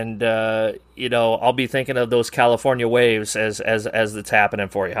napkin, and I'll be thinking of those California waves as it's happening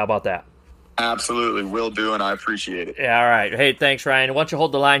for you. How about that? Absolutely, will do, and I appreciate it. Yeah, all right. Hey, thanks, Ryan. Why don't you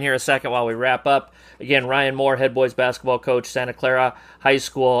hold the line here a second while we wrap up? Again, Ryan Moore, head boys basketball coach, Santa Clara High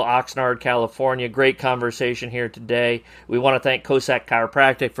School, Oxnard, California. Great conversation here today. We want to thank Cossack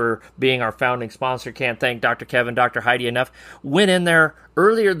Chiropractic for being our founding sponsor. Can't thank Dr. Kevin, Dr. Heidi enough. Went in there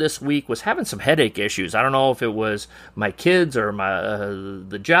earlier this week, was having some headache issues. I don't know if it was my kids or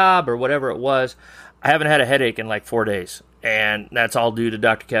the job or whatever it was. I haven't had a headache in like 4 days, and that's all due to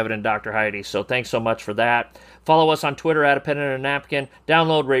Dr. Kevin and Dr. Heidi. So thanks so much for that. Follow us on Twitter at A Pen and a Napkin.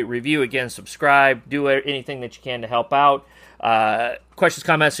 Download, rate, review. Again, subscribe. Do anything that you can to help out. Questions,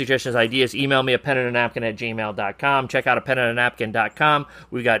 comments, suggestions, ideas, email me at penandanapkin at gmail.com. Check out penandanapkin.com.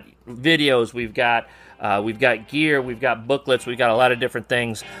 We've got videos. We've got gear. We've got booklets. We've got a lot of different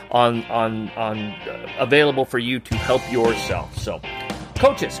things on available for you to help yourself. So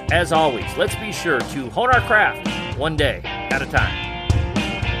Coaches, as always, let's be sure to hone our craft one day at a time.